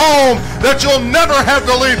 a home that you'll never have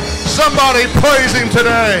to leave. Somebody praise Him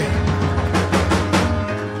today.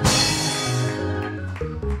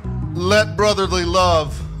 Let brotherly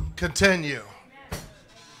love continue.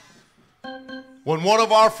 When one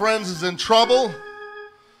of our friends is in trouble,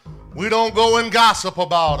 we don't go and gossip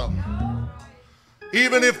about them.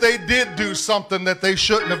 Even if they did do something that they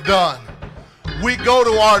shouldn't have done. We go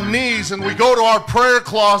to our knees and we go to our prayer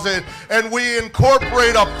closet and we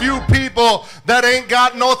incorporate a few people that ain't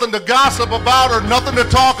got nothing to gossip about or nothing to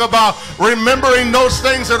talk about. Remembering those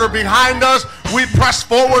things that are behind us, we press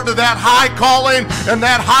forward to that high calling and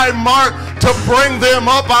that high mark to bring them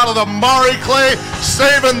up out of the miry clay,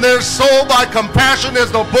 saving their soul by compassion, as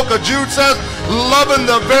the book of Jude says, loving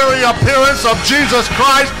the very appearance of Jesus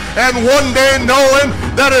Christ. and one day knowing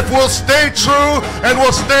that if we'll stay true and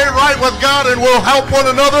we'll stay right with God and we'll help one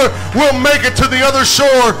another, we'll make it to the other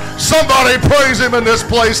shore. Somebody praise him in this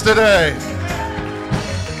place today.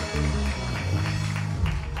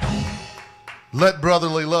 Let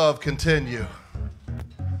brotherly love continue.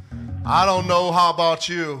 I don't know how about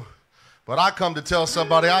you, but I come to tell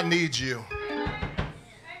somebody I need you.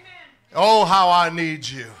 Oh, how I need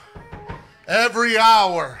you. Every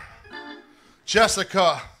hour,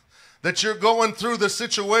 Jessica, that you're going through the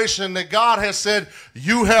situation that God has said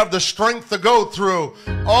you have the strength to go through.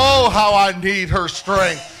 Oh, how I need her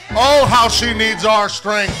strength. Oh, how she needs our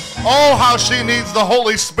strength. Oh, how she needs the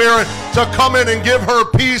Holy Spirit to come in and give her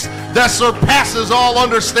peace that surpasses all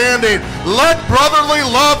understanding. Let brotherly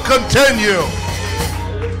love continue.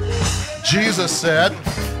 Jesus said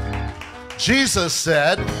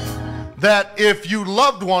that if you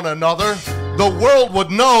loved one another, the world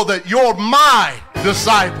would know that you're my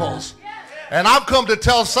disciples. And I've come to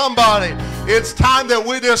tell somebody, it's time that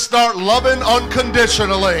we just start loving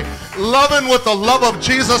unconditionally, loving with the love of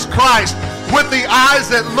Jesus Christ, with the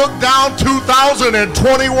eyes that looked down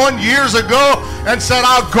 2021 years ago and said,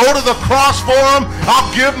 I'll go to the cross for them,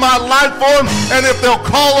 I'll give my life for them, and if they'll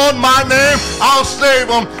call on my name, I'll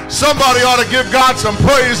save them. Somebody ought to give God some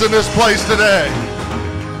praise in this place today.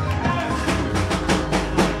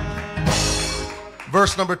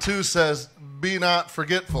 Verse number 2 says, be not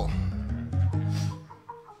forgetful.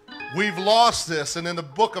 We've lost this, and in the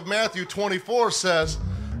book of Matthew 24 says,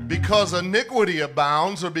 because iniquity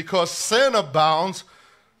abounds, or because sin abounds,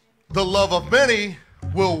 the love of many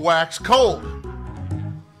will wax cold.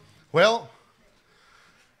 Well,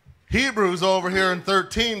 Hebrews over here in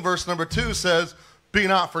 13, verse number 2 says, be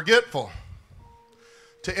not forgetful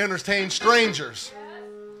to entertain strangers.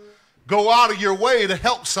 Go out of your way to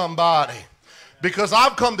help somebody. Because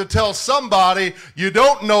I've come to tell somebody, you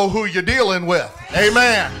don't know who you're dealing with.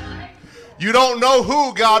 Amen. You don't know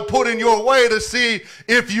who God put in your way to see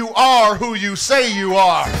if you are who you say you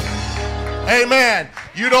are. Amen.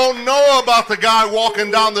 You don't know about the guy walking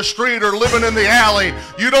down the street or living in the alley.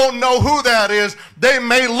 You don't know who that is. They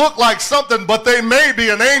may look like something, but they may be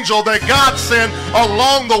an angel that God sent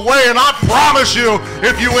along the way. And I promise you,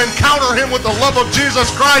 if you encounter him with the love of Jesus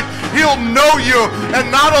Christ, he'll know you. And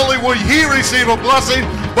not only will he receive a blessing,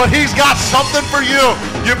 but he's got something for you.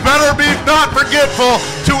 You better be not forgetful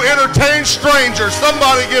to entertain strangers.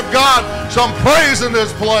 Somebody give God some praise in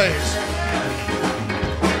this place.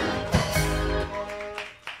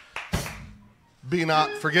 Be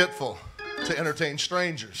not forgetful to entertain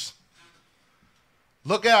strangers.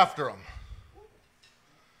 Look after them.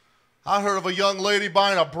 I heard of a young lady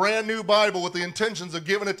buying a brand new Bible with the intentions of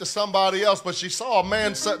giving it to somebody else, but she saw a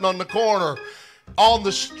man sitting on the corner on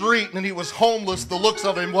the street, and he was homeless, the looks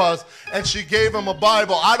of him was, and she gave him a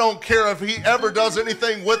Bible. I don't care if he ever does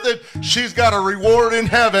anything with it. She's got a reward in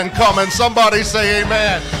heaven coming. Somebody say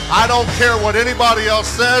amen. I don't care what anybody else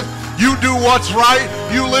says. You do what's right.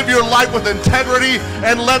 You live your life with integrity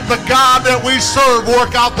and let the God that we serve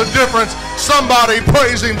work out the difference. Somebody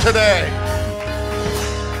praise him today.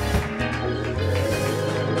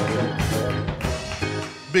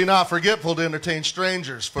 Be not forgetful to entertain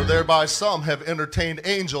strangers, for thereby some have entertained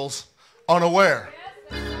angels unaware.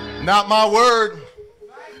 Not my word.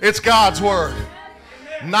 It's God's word.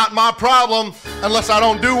 Not my problem unless I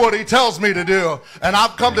don't do what he tells me to do. And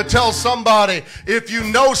I've come to tell somebody, if you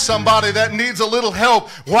know somebody that needs a little help,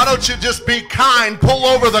 why don't you just be kind, pull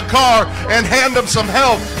over the car and hand them some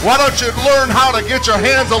help? Why don't you learn how to get your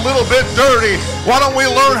hands a little bit dirty? Why don't we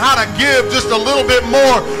learn how to give just a little bit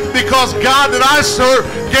more? Because God that I serve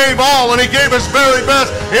gave all, and he gave his very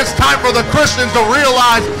best. It's time for the Christians to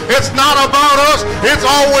realize it's not about us. It's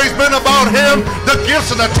always been about him. The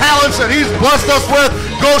gifts and the talents that he's blessed us with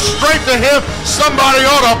go straight to him. Somebody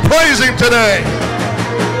ought to praise him today.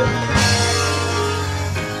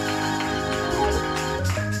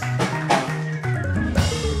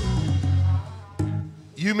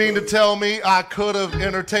 You mean to tell me I could have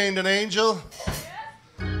entertained an angel?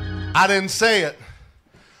 I didn't say it.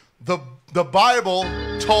 The Bible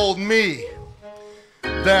told me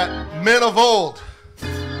that men of old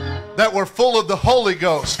that were full of the Holy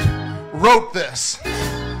Ghost wrote this.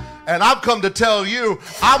 And I've come to tell you,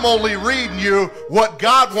 I'm only reading you what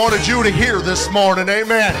God wanted you to hear this morning.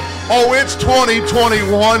 Amen. Oh, it's 2021.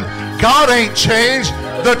 God ain't changed.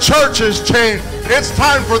 The church has changed. It's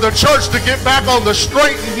time for the church to get back on the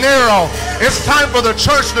straight and narrow. It's time for the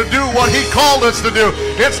church to do what he called us to do.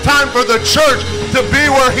 It's time for the church to be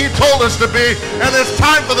where he told us to be. And it's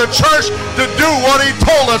time for the church to do what he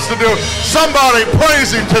told us to do. Somebody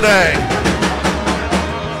praise him today.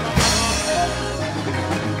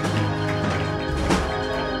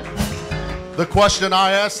 The question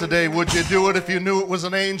I asked today, would you do it if you knew it was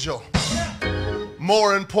an angel?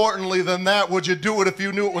 More importantly than that, would you do it if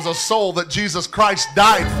you knew it was a soul that Jesus Christ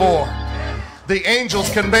died for? The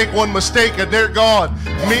angels can make one mistake and they're gone.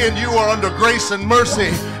 Me and you are under grace and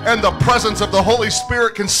mercy, and the presence of the Holy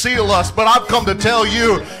Spirit can seal us. But I've come to tell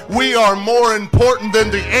you, we are more important than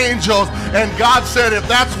the angels. And God said, if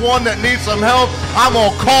that's one that needs some help, I'm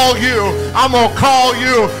going to call you. I'm going to call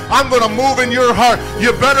you. I'm going to move in your heart.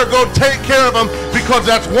 You better go take care of him, because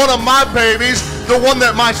that's one of my babies, the one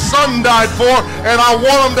that my son died for, and I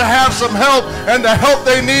want them to have some help, and the help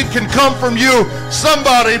they need can come from you.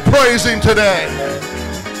 Somebody praise him today.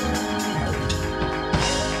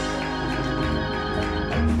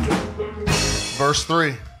 Verse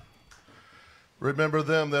 3. Remember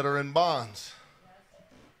them that are in bonds.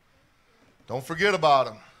 Don't forget about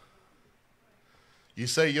them. You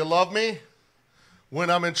say you love me? When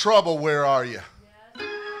I'm in trouble, where are you?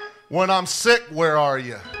 When I'm sick, where are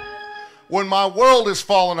you? When my world is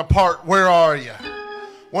falling apart, where are you?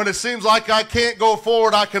 When it seems like I can't go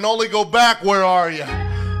forward, I can only go back, where are you?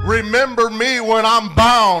 Remember me when I'm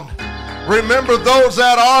bound. Remember those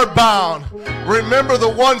that are bound. Remember the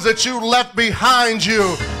ones that you left behind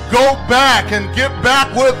you. Go back and get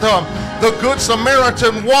back with them. The Good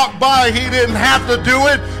Samaritan walked by. He didn't have to do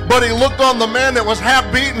it, but he looked on the man that was half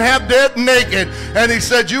beaten, half dead, naked, and he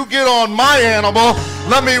said, you get on my animal.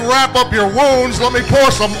 Let me wrap up your wounds. Let me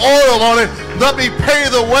pour some oil on it. Let me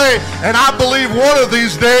pay the way. And I believe one of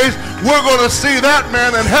these days we're going to see that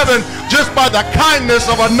man in heaven just by the kindness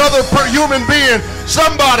of another human being.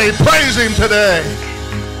 Somebody praise him today.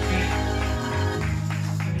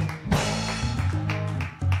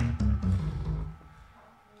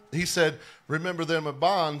 He said, remember them in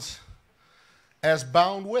bonds as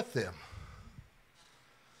bound with them.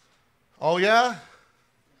 Oh, yeah?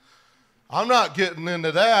 I'm not getting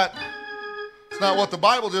into that. It's not what the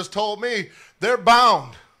Bible just told me. They're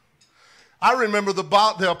bound. I remember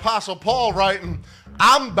the Apostle Paul writing,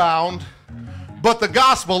 I'm bound, but the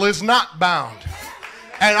gospel is not bound.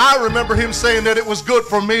 And I remember him saying that it was good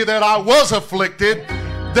for me that I was afflicted,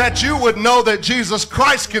 that you would know that Jesus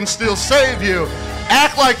Christ can still save you.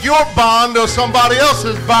 Act like you're bound or somebody else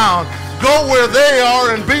is bound. Go where they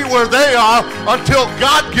are and be where they are until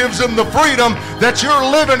God gives them the freedom that you're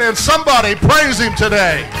living in. Somebody praise him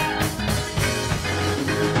today.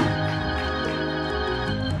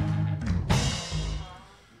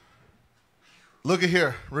 Look at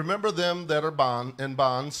here. Remember them that are in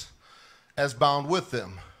bonds as bound with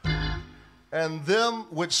them, and them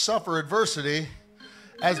which suffer adversity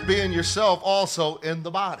as being yourself also in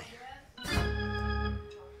the body.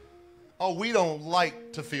 Oh, we don't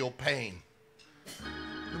like to feel pain.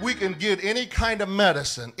 We can get any kind of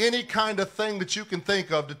medicine, any kind of thing that you can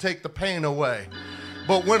think of to take the pain away.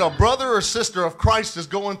 But when a brother or sister of Christ is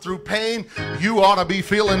going through pain, you ought to be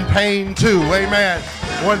feeling pain too. Amen.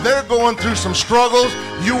 When they're going through some struggles,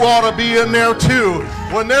 you ought to be in there too.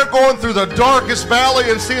 When they're going through the darkest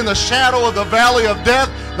valley and seeing the shadow of the valley of death,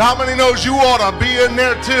 how many knows you ought to be in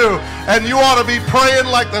there too? And you ought to be praying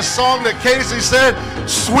like the song that Casey said,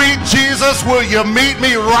 sweet Jesus, will you meet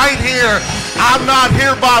me right here? I'm not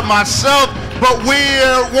here by myself, but we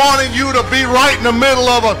are wanting you to be right in the middle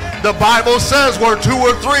of it. The Bible says where 2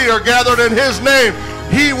 or 3 are gathered in his name,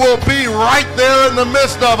 he will be right there in the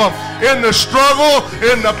midst of them. In the struggle,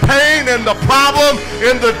 in the pain, in the problem,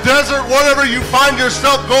 in the desert, whatever you find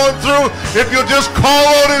yourself going through, if you just call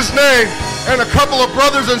on his name, and a couple of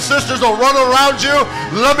brothers and sisters will run around you,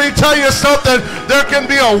 let me tell you something, there can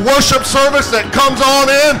be a worship service that comes on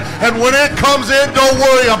in, and when it comes in, don't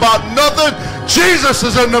worry about nothing. Jesus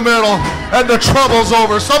is in the middle, and the trouble's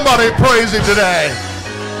over. Somebody praise him today.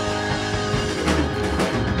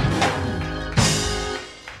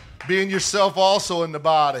 Being yourself also in the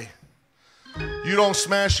body. You don't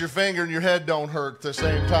smash your finger and your head don't hurt at the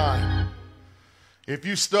same time. If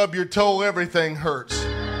you stub your toe, everything hurts.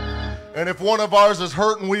 And if one of ours is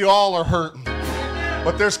hurting, we all are hurting.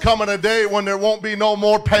 But there's coming a day when there won't be no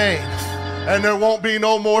more pain, and there won't be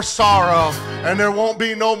no more sorrow, and there won't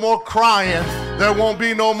be no more crying, there won't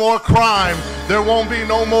be no more crime, there won't be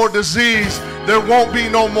no more disease, there won't be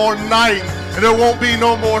no more night, and there won't be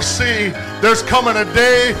no more sea. There's coming a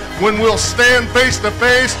day when we'll stand face to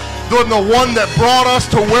face with the one that brought us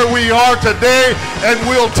to where we are today, and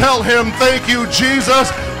we'll tell him, thank you, Jesus,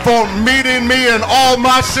 for meeting me in all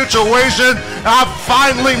my situation. I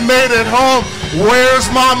finally made it home. Where's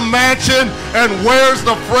my mansion? And where's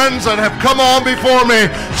the friends that have come on before me?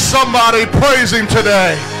 Somebody praise him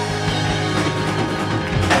today.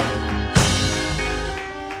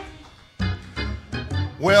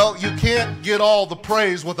 Well, you can't get all the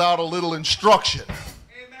praise without a little instruction.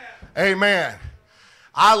 Amen. Amen.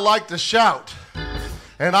 I like to shout,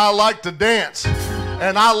 and I like to dance,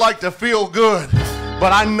 and I like to feel good,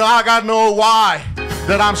 but I gotta know why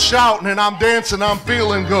that I'm shouting and I'm dancing, I'm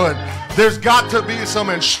feeling good. There's got to be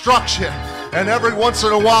some instruction. And every once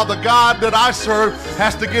in a while, the God that I serve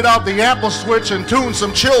has to get out the amp switch and tune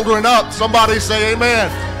some children up. Somebody say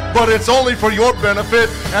amen. But it's only for your benefit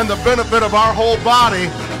and the benefit of our whole body.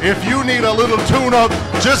 If you need a little tune up,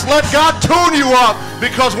 just let God tune you up,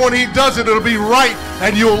 because when he does it, it'll be right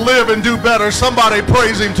and you'll live and do better. Somebody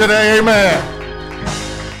praise him today. Amen.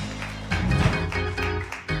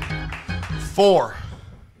 4,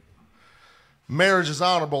 marriage is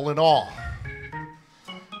honorable in all,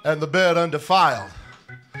 and the bed undefiled.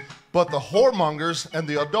 But the whoremongers and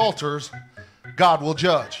the adulterers, God will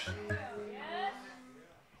judge.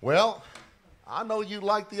 Well, I know you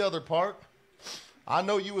like the other part. I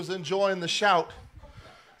know you was enjoying the shout.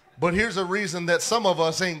 But here's a reason that some of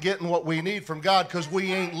us ain't getting what we need from God, because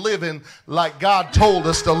we ain't living like God told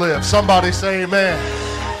us to live. Somebody say amen.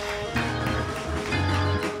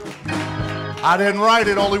 I didn't write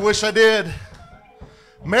it, only wish I did.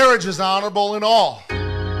 Marriage is honorable in all.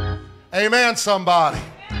 Amen, somebody.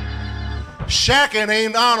 Shacking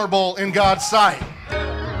ain't honorable in God's sight.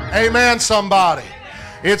 Amen, somebody.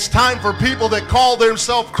 It's time for people that call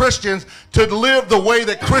themselves Christians to live the way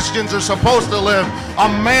that Christians are supposed to live. A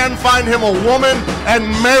man find him a woman and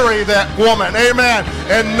marry that woman. Amen.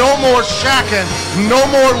 And no more shacking, no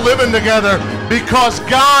more living together, because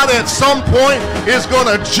God at some point is going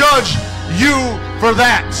to judge you for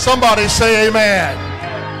that. Somebody say amen.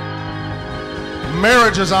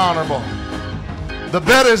 Marriage is honorable. The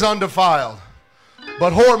bed is undefiled.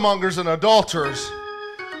 But whoremongers and adulterers,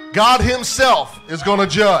 God himself is going to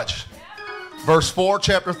judge. Verse 4,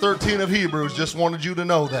 chapter 13 of Hebrews, just wanted you to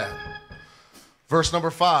know that. Verse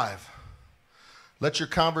number 5, let your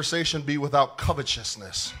conversation be without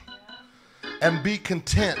covetousness, and be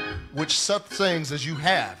content with such things as you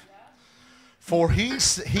have. For he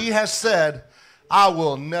has said, I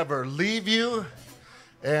will never leave you,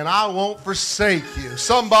 and I won't forsake you.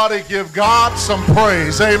 Somebody give God some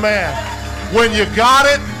praise. Amen. When you got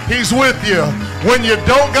it, he's with you. When you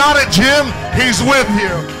don't got it, Jim, he's with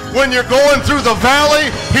you. When you're going through the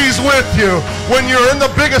valley, he's with you. When you're in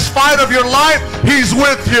the biggest fight of your life, he's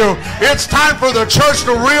with you. It's time for the church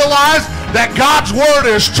to realize that God's word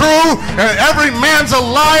is true and every man's a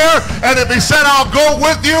liar. And if he said, I'll go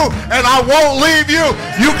with you and I won't leave you,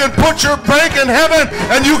 you can put your bank in heaven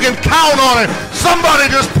and you can count on it.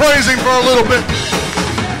 Somebody just praise him for a little bit.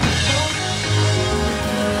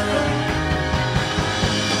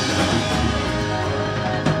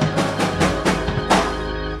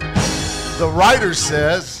 The writer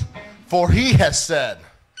says, for he has said,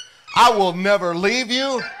 I will never leave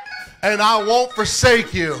you and I won't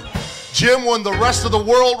forsake you. Jim, when the rest of the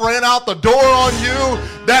world ran out the door on you,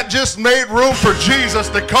 that just made room for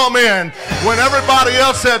Jesus to come in. When everybody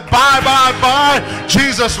else said bye, bye, bye,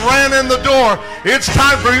 Jesus ran in the door. It's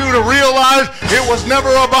time for you to realize it was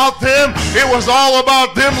never about them. It was all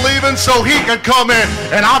about them leaving so he could come in.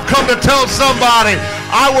 And I've come to tell somebody,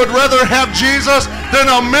 I would rather have Jesus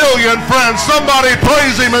than a million friends. Somebody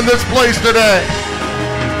praise him in this place today.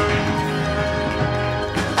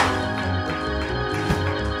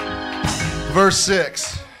 Verse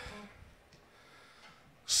 6,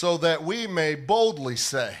 so that we may boldly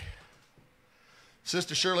say.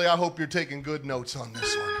 Sister Shirley, I hope you're taking good notes on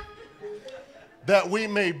this one. That we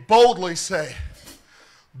may boldly say,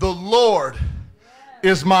 the Lord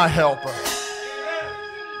is my helper.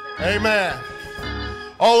 Amen.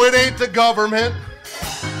 Oh, it ain't the government.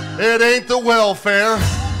 It ain't the welfare.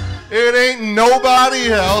 It ain't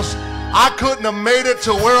nobody else. I couldn't have made it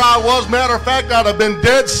to where I was. Matter of fact, I'd have been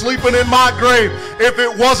dead sleeping in my grave if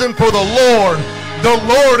it wasn't for the Lord. The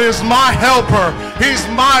Lord is my helper. He's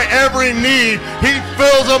my every need. He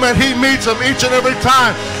fills them and he meets them each and every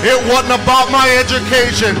time. It wasn't about my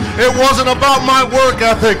education. It wasn't about my work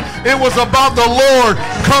ethic. It was about the Lord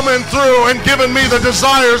coming through and giving me the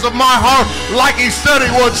desires of my heart like he said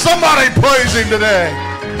he would. Somebody praise him today.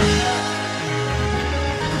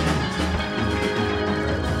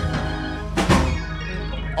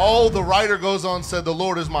 Oh, the writer goes on and said, the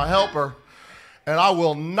Lord is my helper, and I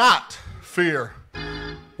will not fear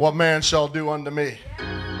what man shall do unto me.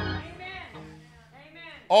 Amen.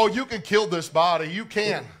 Oh, you can kill this body. You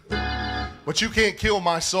can. But you can't kill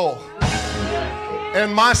my soul.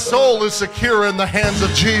 And my soul is secure in the hands of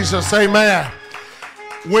Jesus. Amen.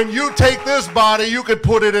 When you take this body, you could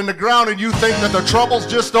put it in the ground and you think that the trouble's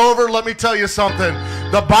just over. Let me tell you something.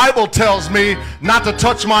 The Bible tells me not to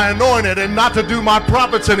touch my anointed and not to do my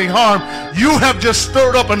prophets any harm. You have just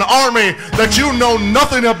stirred up an army that you know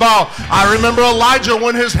nothing about. I remember Elijah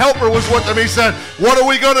when his helper was with him. He said, what are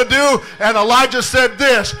we going to do? And Elijah said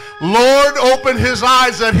this, Lord, open his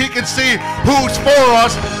eyes that he can see who's for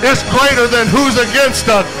us is greater than who's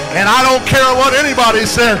against us. And I don't care what anybody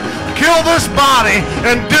says. Kill this body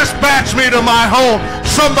and dispatch me to my home.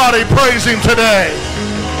 Somebody praise him today.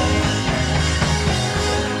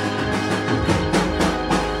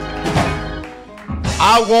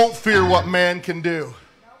 I won't fear what man can do.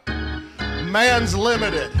 Man's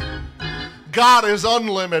limited. God is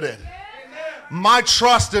unlimited. My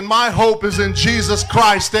trust and my hope is in Jesus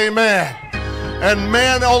Christ. Amen. And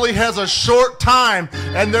man only has a short time,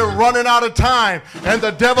 and they're running out of time. And the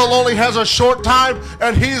devil only has a short time,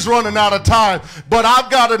 and he's running out of time. But I've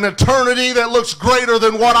got an eternity that looks greater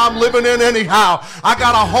than what I'm living in anyhow. I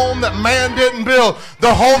got a home that man didn't build. The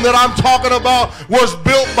home that I'm talking about was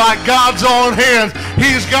built by God's own hands.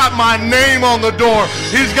 He's got my name on the door.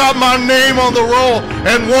 He's got my name on the roll.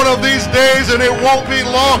 And one of these days, and it won't be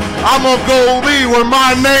long, I'm going to go be where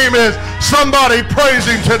my name is. Somebody praise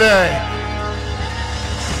him today.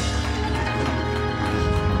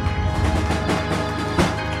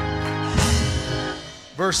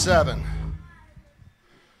 Verse 7,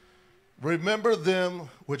 remember them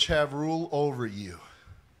which have rule over you.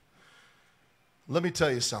 Let me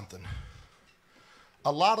tell you something.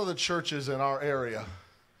 A lot of the churches in our area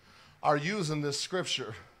are using this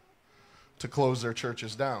scripture to close their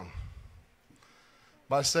churches down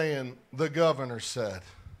by saying, the governor said,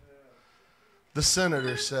 the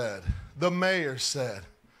senator said, the mayor said.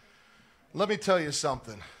 Let me tell you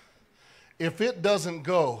something. If it doesn't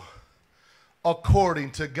go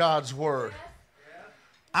according to God's word,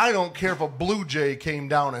 I don't care if a blue jay came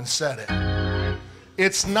down and said it.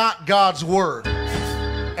 It's not God's word.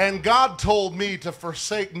 And God told me to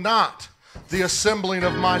forsake not the assembling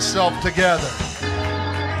of myself together.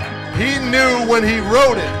 He knew when he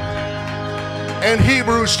wrote it in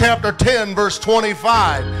Hebrews chapter 10 verse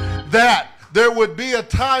 25 that there would be a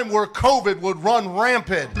time where COVID would run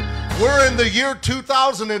rampant. We're in the year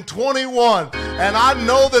 2021, and I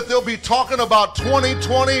know that they'll be talking about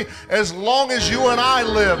 2020 as long as you and I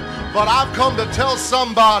live. But I've come to tell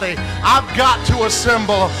somebody, I've got to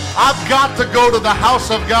assemble. I've got to go to the house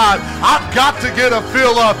of God. I've got to get a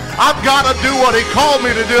fill up. I've got to do what he called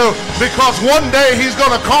me to do, because one day he's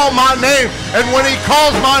going to call my name, and when he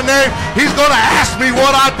calls my name, he's going to ask me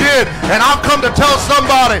what I did. And I've come to tell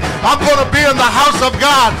somebody, I'm going to be in the house of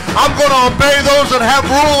God. I'm going to obey those that have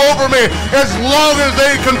rule over me as long as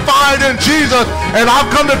they confide in Jesus. And I've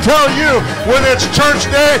come to tell you, when it's church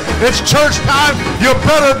day, it's church time, you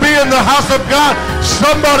better be in the house of God.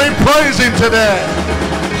 Somebody praise him today.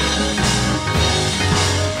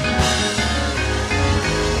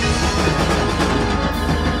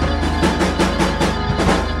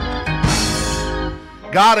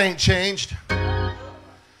 God ain't changed.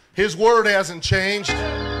 His word hasn't changed.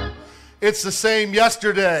 It's the same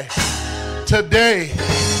yesterday, today,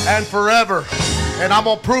 and forever. And I'm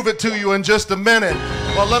going to prove it to you in just a minute.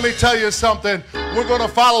 But let me tell you something. We're going to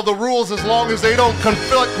follow the rules as long as they don't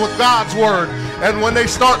conflict with God's word. And when they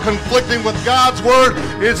start conflicting with God's word,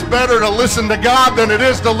 it's better to listen to God than it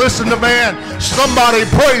is to listen to man. Somebody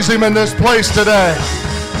praise him in this place today.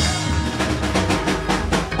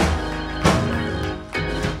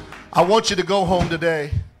 I want you to go home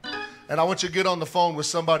today, and I want you to get on the phone with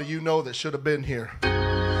somebody you know that should have been here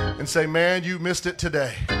and say, man, you missed it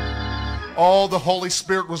today. Oh, the Holy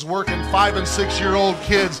Spirit was working. 5 and 6 year old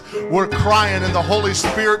kids were crying, and the Holy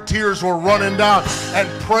Spirit tears were running down and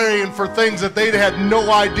praying for things that they had no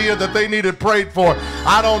idea that they needed prayed for.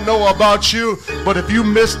 I don't know about you, but if you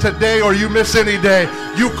miss today or you miss any day,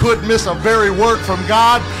 you could miss a very word from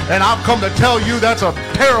God, and I've come to tell you that's a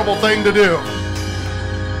terrible thing to do.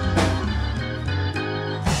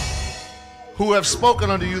 Who have spoken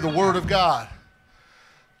unto you the word of God.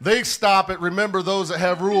 They stop at remember those that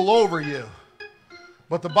have rule over you.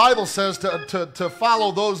 But the Bible says to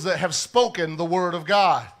follow those that have spoken the word of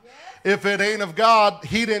God. If it ain't of God,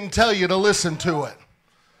 he didn't tell you to listen to it.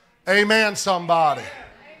 Amen, somebody.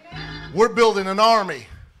 We're building an army.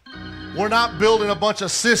 We're not building a bunch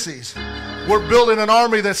of sissies. We're building an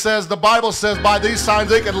army that says, the Bible says, by these signs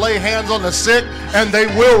they can lay hands on the sick and they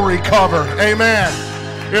will recover. Amen.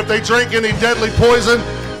 If they drink any deadly poison,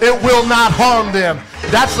 it will not harm them.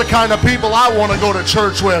 That's the kind of people I want to go to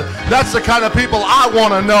church with. That's the kind of people I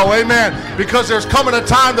want to know. Amen. Because there's coming a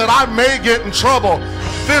time that I may get in trouble.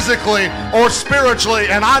 physically or spiritually.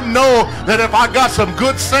 And I know that if I got some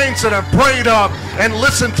good saints that have prayed up and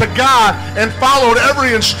listened to God and followed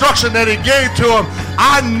every instruction that he gave to them,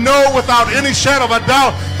 I know without any shadow of a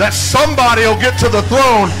doubt that somebody will get to the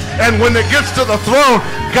throne. And when it gets to the throne,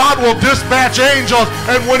 God will dispatch angels.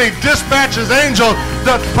 And when he dispatches angels,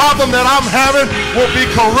 the problem that I'm having will be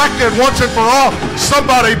corrected once and for all.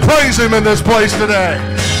 Somebody praise him in this place today.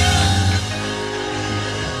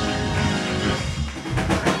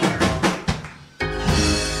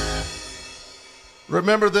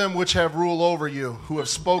 Remember them which have rule over you, who have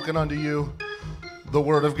spoken unto you the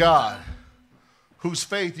word of God, whose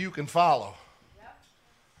faith you can follow.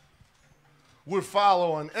 We're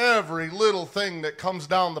following every little thing that comes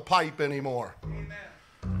down the pipe anymore.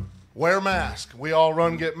 Amen. Wear mask. We all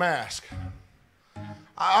run get mask.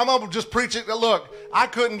 I'm going to just preach it. Look, I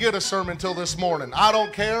couldn't get a sermon till this morning. I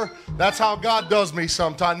don't care. That's how God does me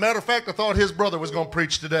sometimes. Matter of fact, I thought his brother was going to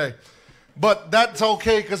preach today. But that's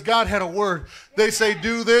okay because God had a word. They say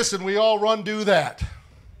do this and we all run do that.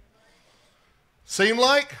 Seem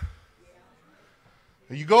like?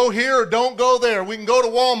 You go here or don't go there. We can go to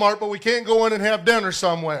Walmart, but we can't go in and have dinner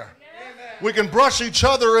somewhere. We can brush each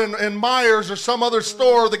other in Myers or some other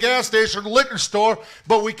store, or the gas station or the liquor store,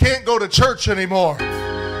 but we can't go to church anymore.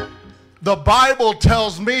 The Bible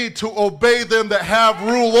tells me to obey them that have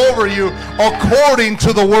rule over you according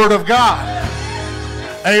to the word of God.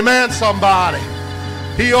 Amen, somebody.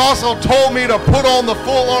 He also told me to put on the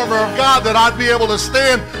full armor of God that I'd be able to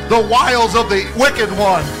stand the wiles of the wicked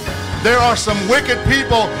one. There are some wicked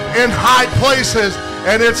people in high places,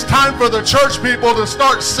 and it's time for the church people to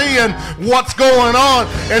start seeing what's going on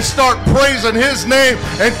and start praising his name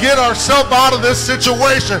and get ourselves out of this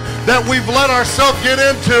situation that we've let ourselves get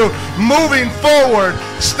into, moving forward,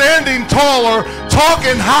 standing taller,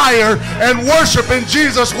 talking higher, and worshiping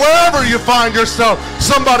Jesus wherever you find yourself.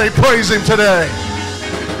 Somebody praise him today.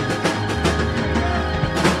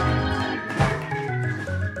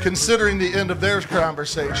 Considering the end of their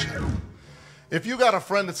conversation. If you got a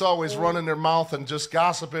friend that's always running their mouth and just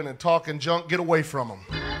gossiping and talking junk, get away from them.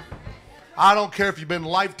 I don't care if you've been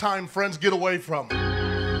lifetime friends, get away from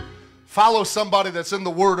them. Follow somebody that's in the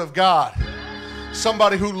Word of God.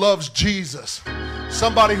 Somebody who loves Jesus.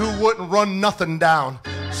 Somebody who wouldn't run nothing down.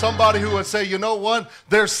 Somebody who would say, you know what?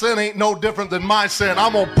 Their sin ain't no different than my sin.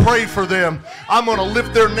 I'm going to pray for them. I'm going to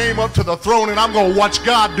lift their name up to the throne, and I'm going to watch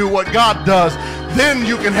God do what God does. Then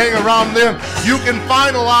you can hang around them. You can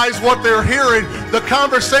finalize what they're hearing, the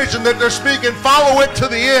conversation that they're speaking. Follow it to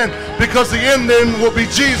the end, because the end then will be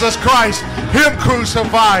Jesus Christ, him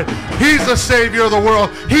crucified. He's the Savior of the world.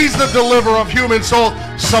 He's the deliverer of human souls.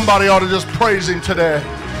 Somebody ought to just praise him today.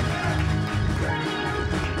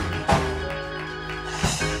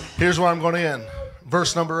 Here's where I'm going to end.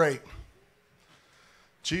 Verse number 8.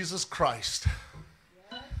 Jesus Christ,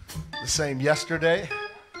 the same yesterday,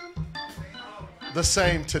 the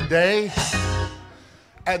same today,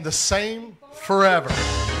 and the same forever.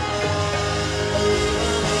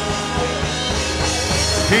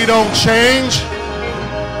 He don't change.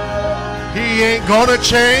 He ain't gonna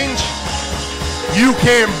change. You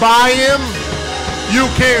can't buy him. You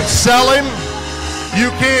can't sell him.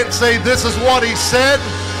 You can't say this is what he said.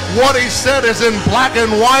 What he said is in black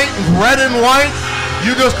and white, red and white.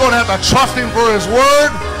 You're just going to have to trust him for his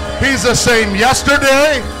word. He's the same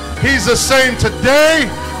yesterday. He's the same today.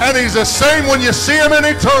 And he's the same when you see him in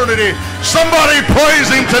eternity. Somebody praise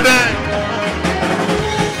him today.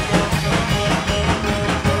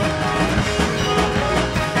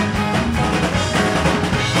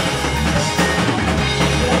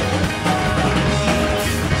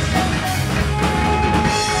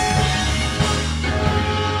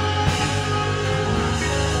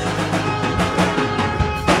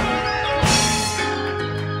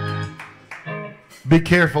 Be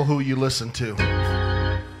careful who you listen to.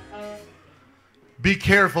 Be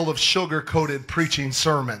careful of sugar-coated preaching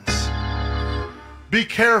sermons. Be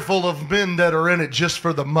careful of men that are in it just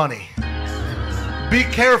for the money. Be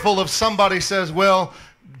careful if somebody says, well,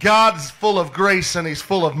 God's full of grace and he's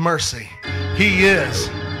full of mercy. He is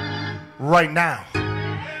right now.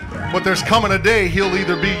 But there's coming a day he'll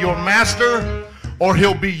either be your master or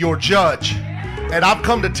he'll be your judge. And I've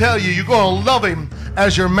come to tell you, you're going to love him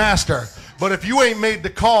as your master. But if you ain't made the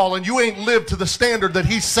call and you ain't lived to the standard that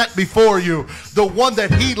he set before you, the one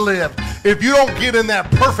that he lived, if you don't get in that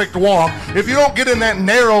perfect walk, if you don't get in that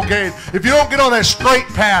narrow gate, if you don't get on that straight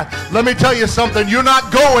path, let me tell you something, you're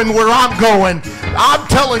not going where I'm going. I'm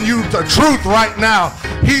telling you the truth right now.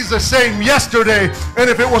 He's the same yesterday. And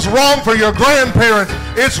if it was wrong for your grandparents,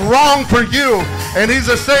 it's wrong for you. And he's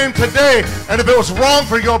the same today. And if it was wrong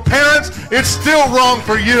for your parents, it's still wrong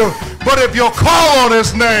for you. But if you'll call on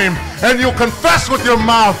his name and you'll confess with your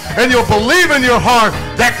mouth and you'll believe in your heart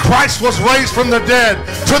that Christ was raised from the dead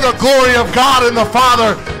to the glory of God and the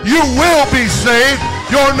Father, you will be saved.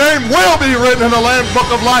 Your name will be written in the Lamb's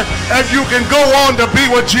Book of Life, and you can go on to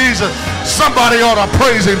be with Jesus. Somebody ought to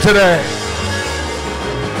praise him today.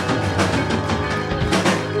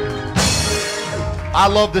 I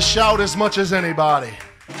love to shout as much as anybody.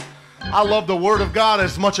 I love the Word of God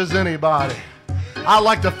as much as anybody. I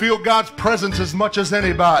like to feel God's presence as much as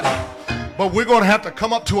anybody. But we're going to have to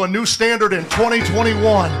come up to a new standard in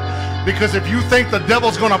 2021. Because if you think the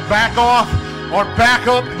devil's going to back off or back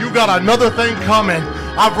up, you got another thing coming.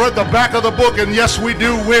 I've read the back of the book, and yes, we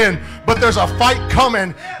do win. But there's a fight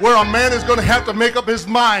coming where a man is going to have to make up his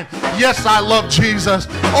mind. Yes, I love Jesus.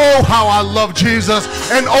 Oh, how I love Jesus.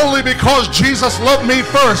 And only because Jesus loved me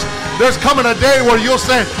first. There's coming a day where you'll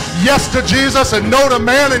say yes to Jesus and no to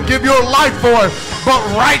man and give your life for it. But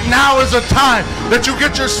right now is a time that you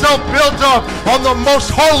get yourself built up on the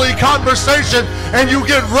most holy conversation and you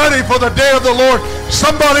get ready for the day of the Lord.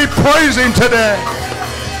 Somebody praise him today.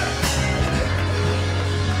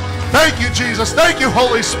 Thank you, Jesus. Thank you,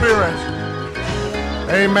 Holy Spirit.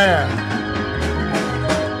 Amen.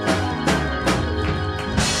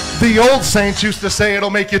 The old saints used to say it'll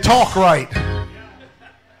make you talk right.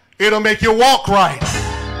 It'll make you walk right.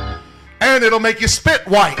 And it'll make you spit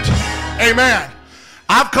white. Amen.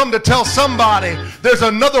 I've come to tell somebody there's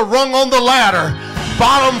another rung on the ladder.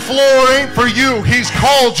 Bottom floor ain't for you. He's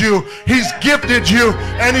called you. He's gifted you.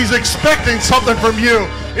 And he's expecting something from you.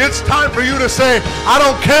 It's time for you to say, I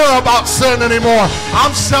don't care about sin anymore.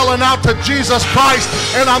 I'm selling out to Jesus Christ,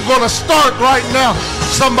 and I'm going to start right now.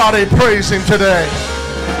 Somebody praise him today.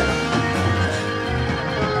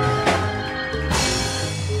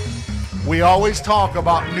 We always talk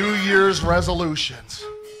about New Year's resolutions.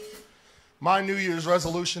 My New Year's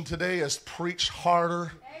resolution today is preach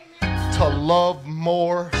harder, to love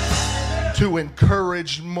more, to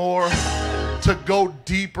encourage more, to go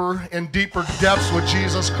deeper in deeper depths with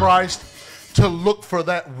Jesus Christ, to look for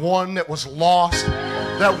that one that was lost,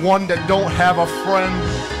 that one that don't have a friend,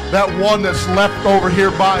 that one that's left over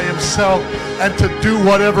here by himself, and to do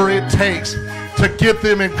whatever it takes to get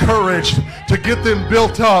them encouraged, to get them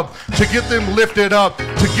built up, to get them lifted up,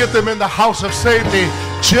 to get them in the house of safety.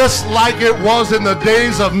 Just like it was in the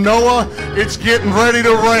days of Noah, it's getting ready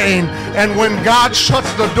to rain. And when God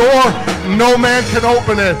shuts the door, no man can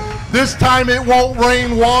open it. This time it won't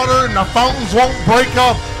rain water and the fountains won't break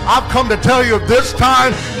up. I've come to tell you this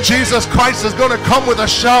time Jesus Christ is going to come with a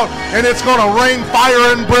shout and it's going to rain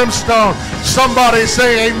fire and brimstone. Somebody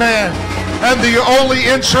say amen. And the only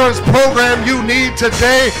insurance program you need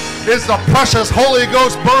today is the precious Holy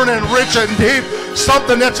Ghost burning rich and deep.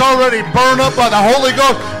 Something that's already burned up by the Holy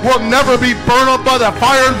Ghost will never be burned up by the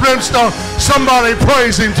fire and brimstone. Somebody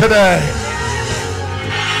praise him today.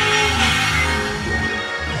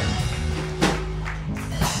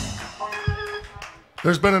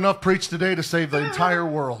 There's been enough preached today to save the entire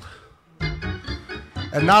world.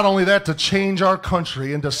 And not only that, to change our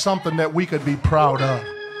country into something that we could be proud of.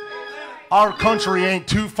 Our country ain't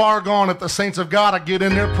too far gone if the saints of God will get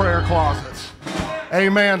in their prayer closets.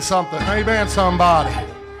 Amen something. Amen somebody.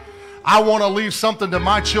 I want to leave something to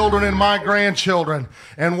my children and my grandchildren.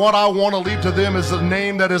 And what I want to leave to them is the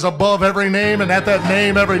name that is above every name. And at that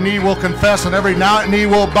name, every knee will confess and every knee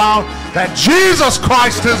will bow that Jesus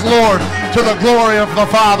Christ is Lord to the glory of the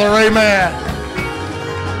Father. Amen.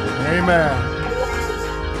 Amen.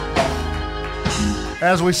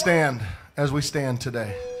 As we stand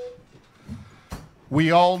today, we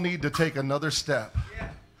all need to take another step.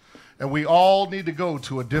 And we all need to go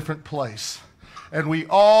to a different place. And we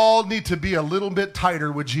all need to be a little bit tighter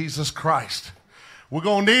with Jesus Christ. We're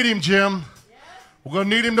going to need him, Jim. We're going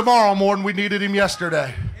to need him tomorrow more than we needed him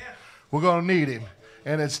yesterday. We're going to need him.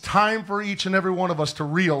 And it's time for each and every one of us to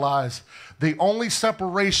realize the only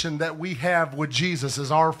separation that we have with Jesus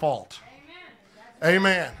is our fault.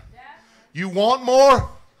 Amen. You want more?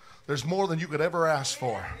 There's more than you could ever ask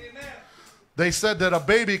for. They said that a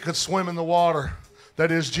baby could swim in the water.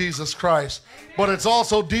 That is Jesus Christ. But it's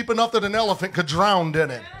also deep enough that an elephant could drown in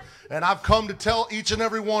it. And I've come to tell each and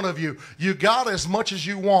every one of you, you got as much as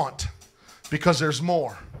you want because there's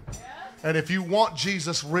more. And if you want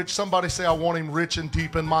Jesus rich, somebody say, I want him rich and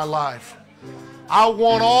deep in my life. I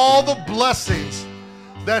want all the blessings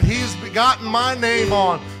that he's gotten my name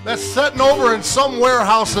on, that's sitting over in some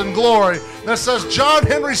warehouse in glory, that says, John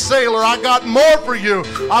Henry Saylor, I got more for you.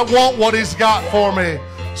 I want what he's got for me.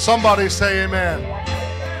 Somebody say amen.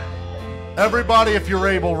 Everybody, if you're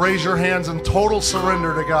able, raise your hands in total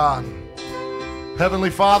surrender to God. Heavenly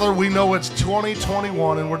Father, we know it's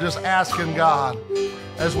 2021, and we're just asking God,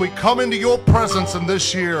 as we come into your presence in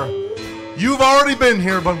this year, you've already been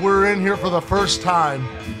here, but we're in here for the first time,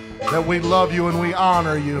 that we love you and we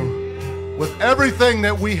honor you. With everything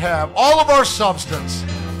that we have, all of our substance,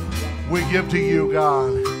 we give to you,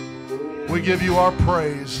 God. We give you our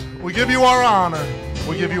praise. We give you our honor.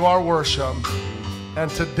 We give you our worship. And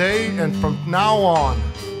today and from now on,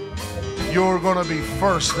 you're going to be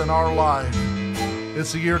first in our life.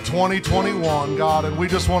 It's the year 2021, God, and we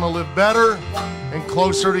just want to live better and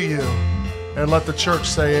closer to you. And let the church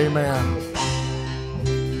say amen.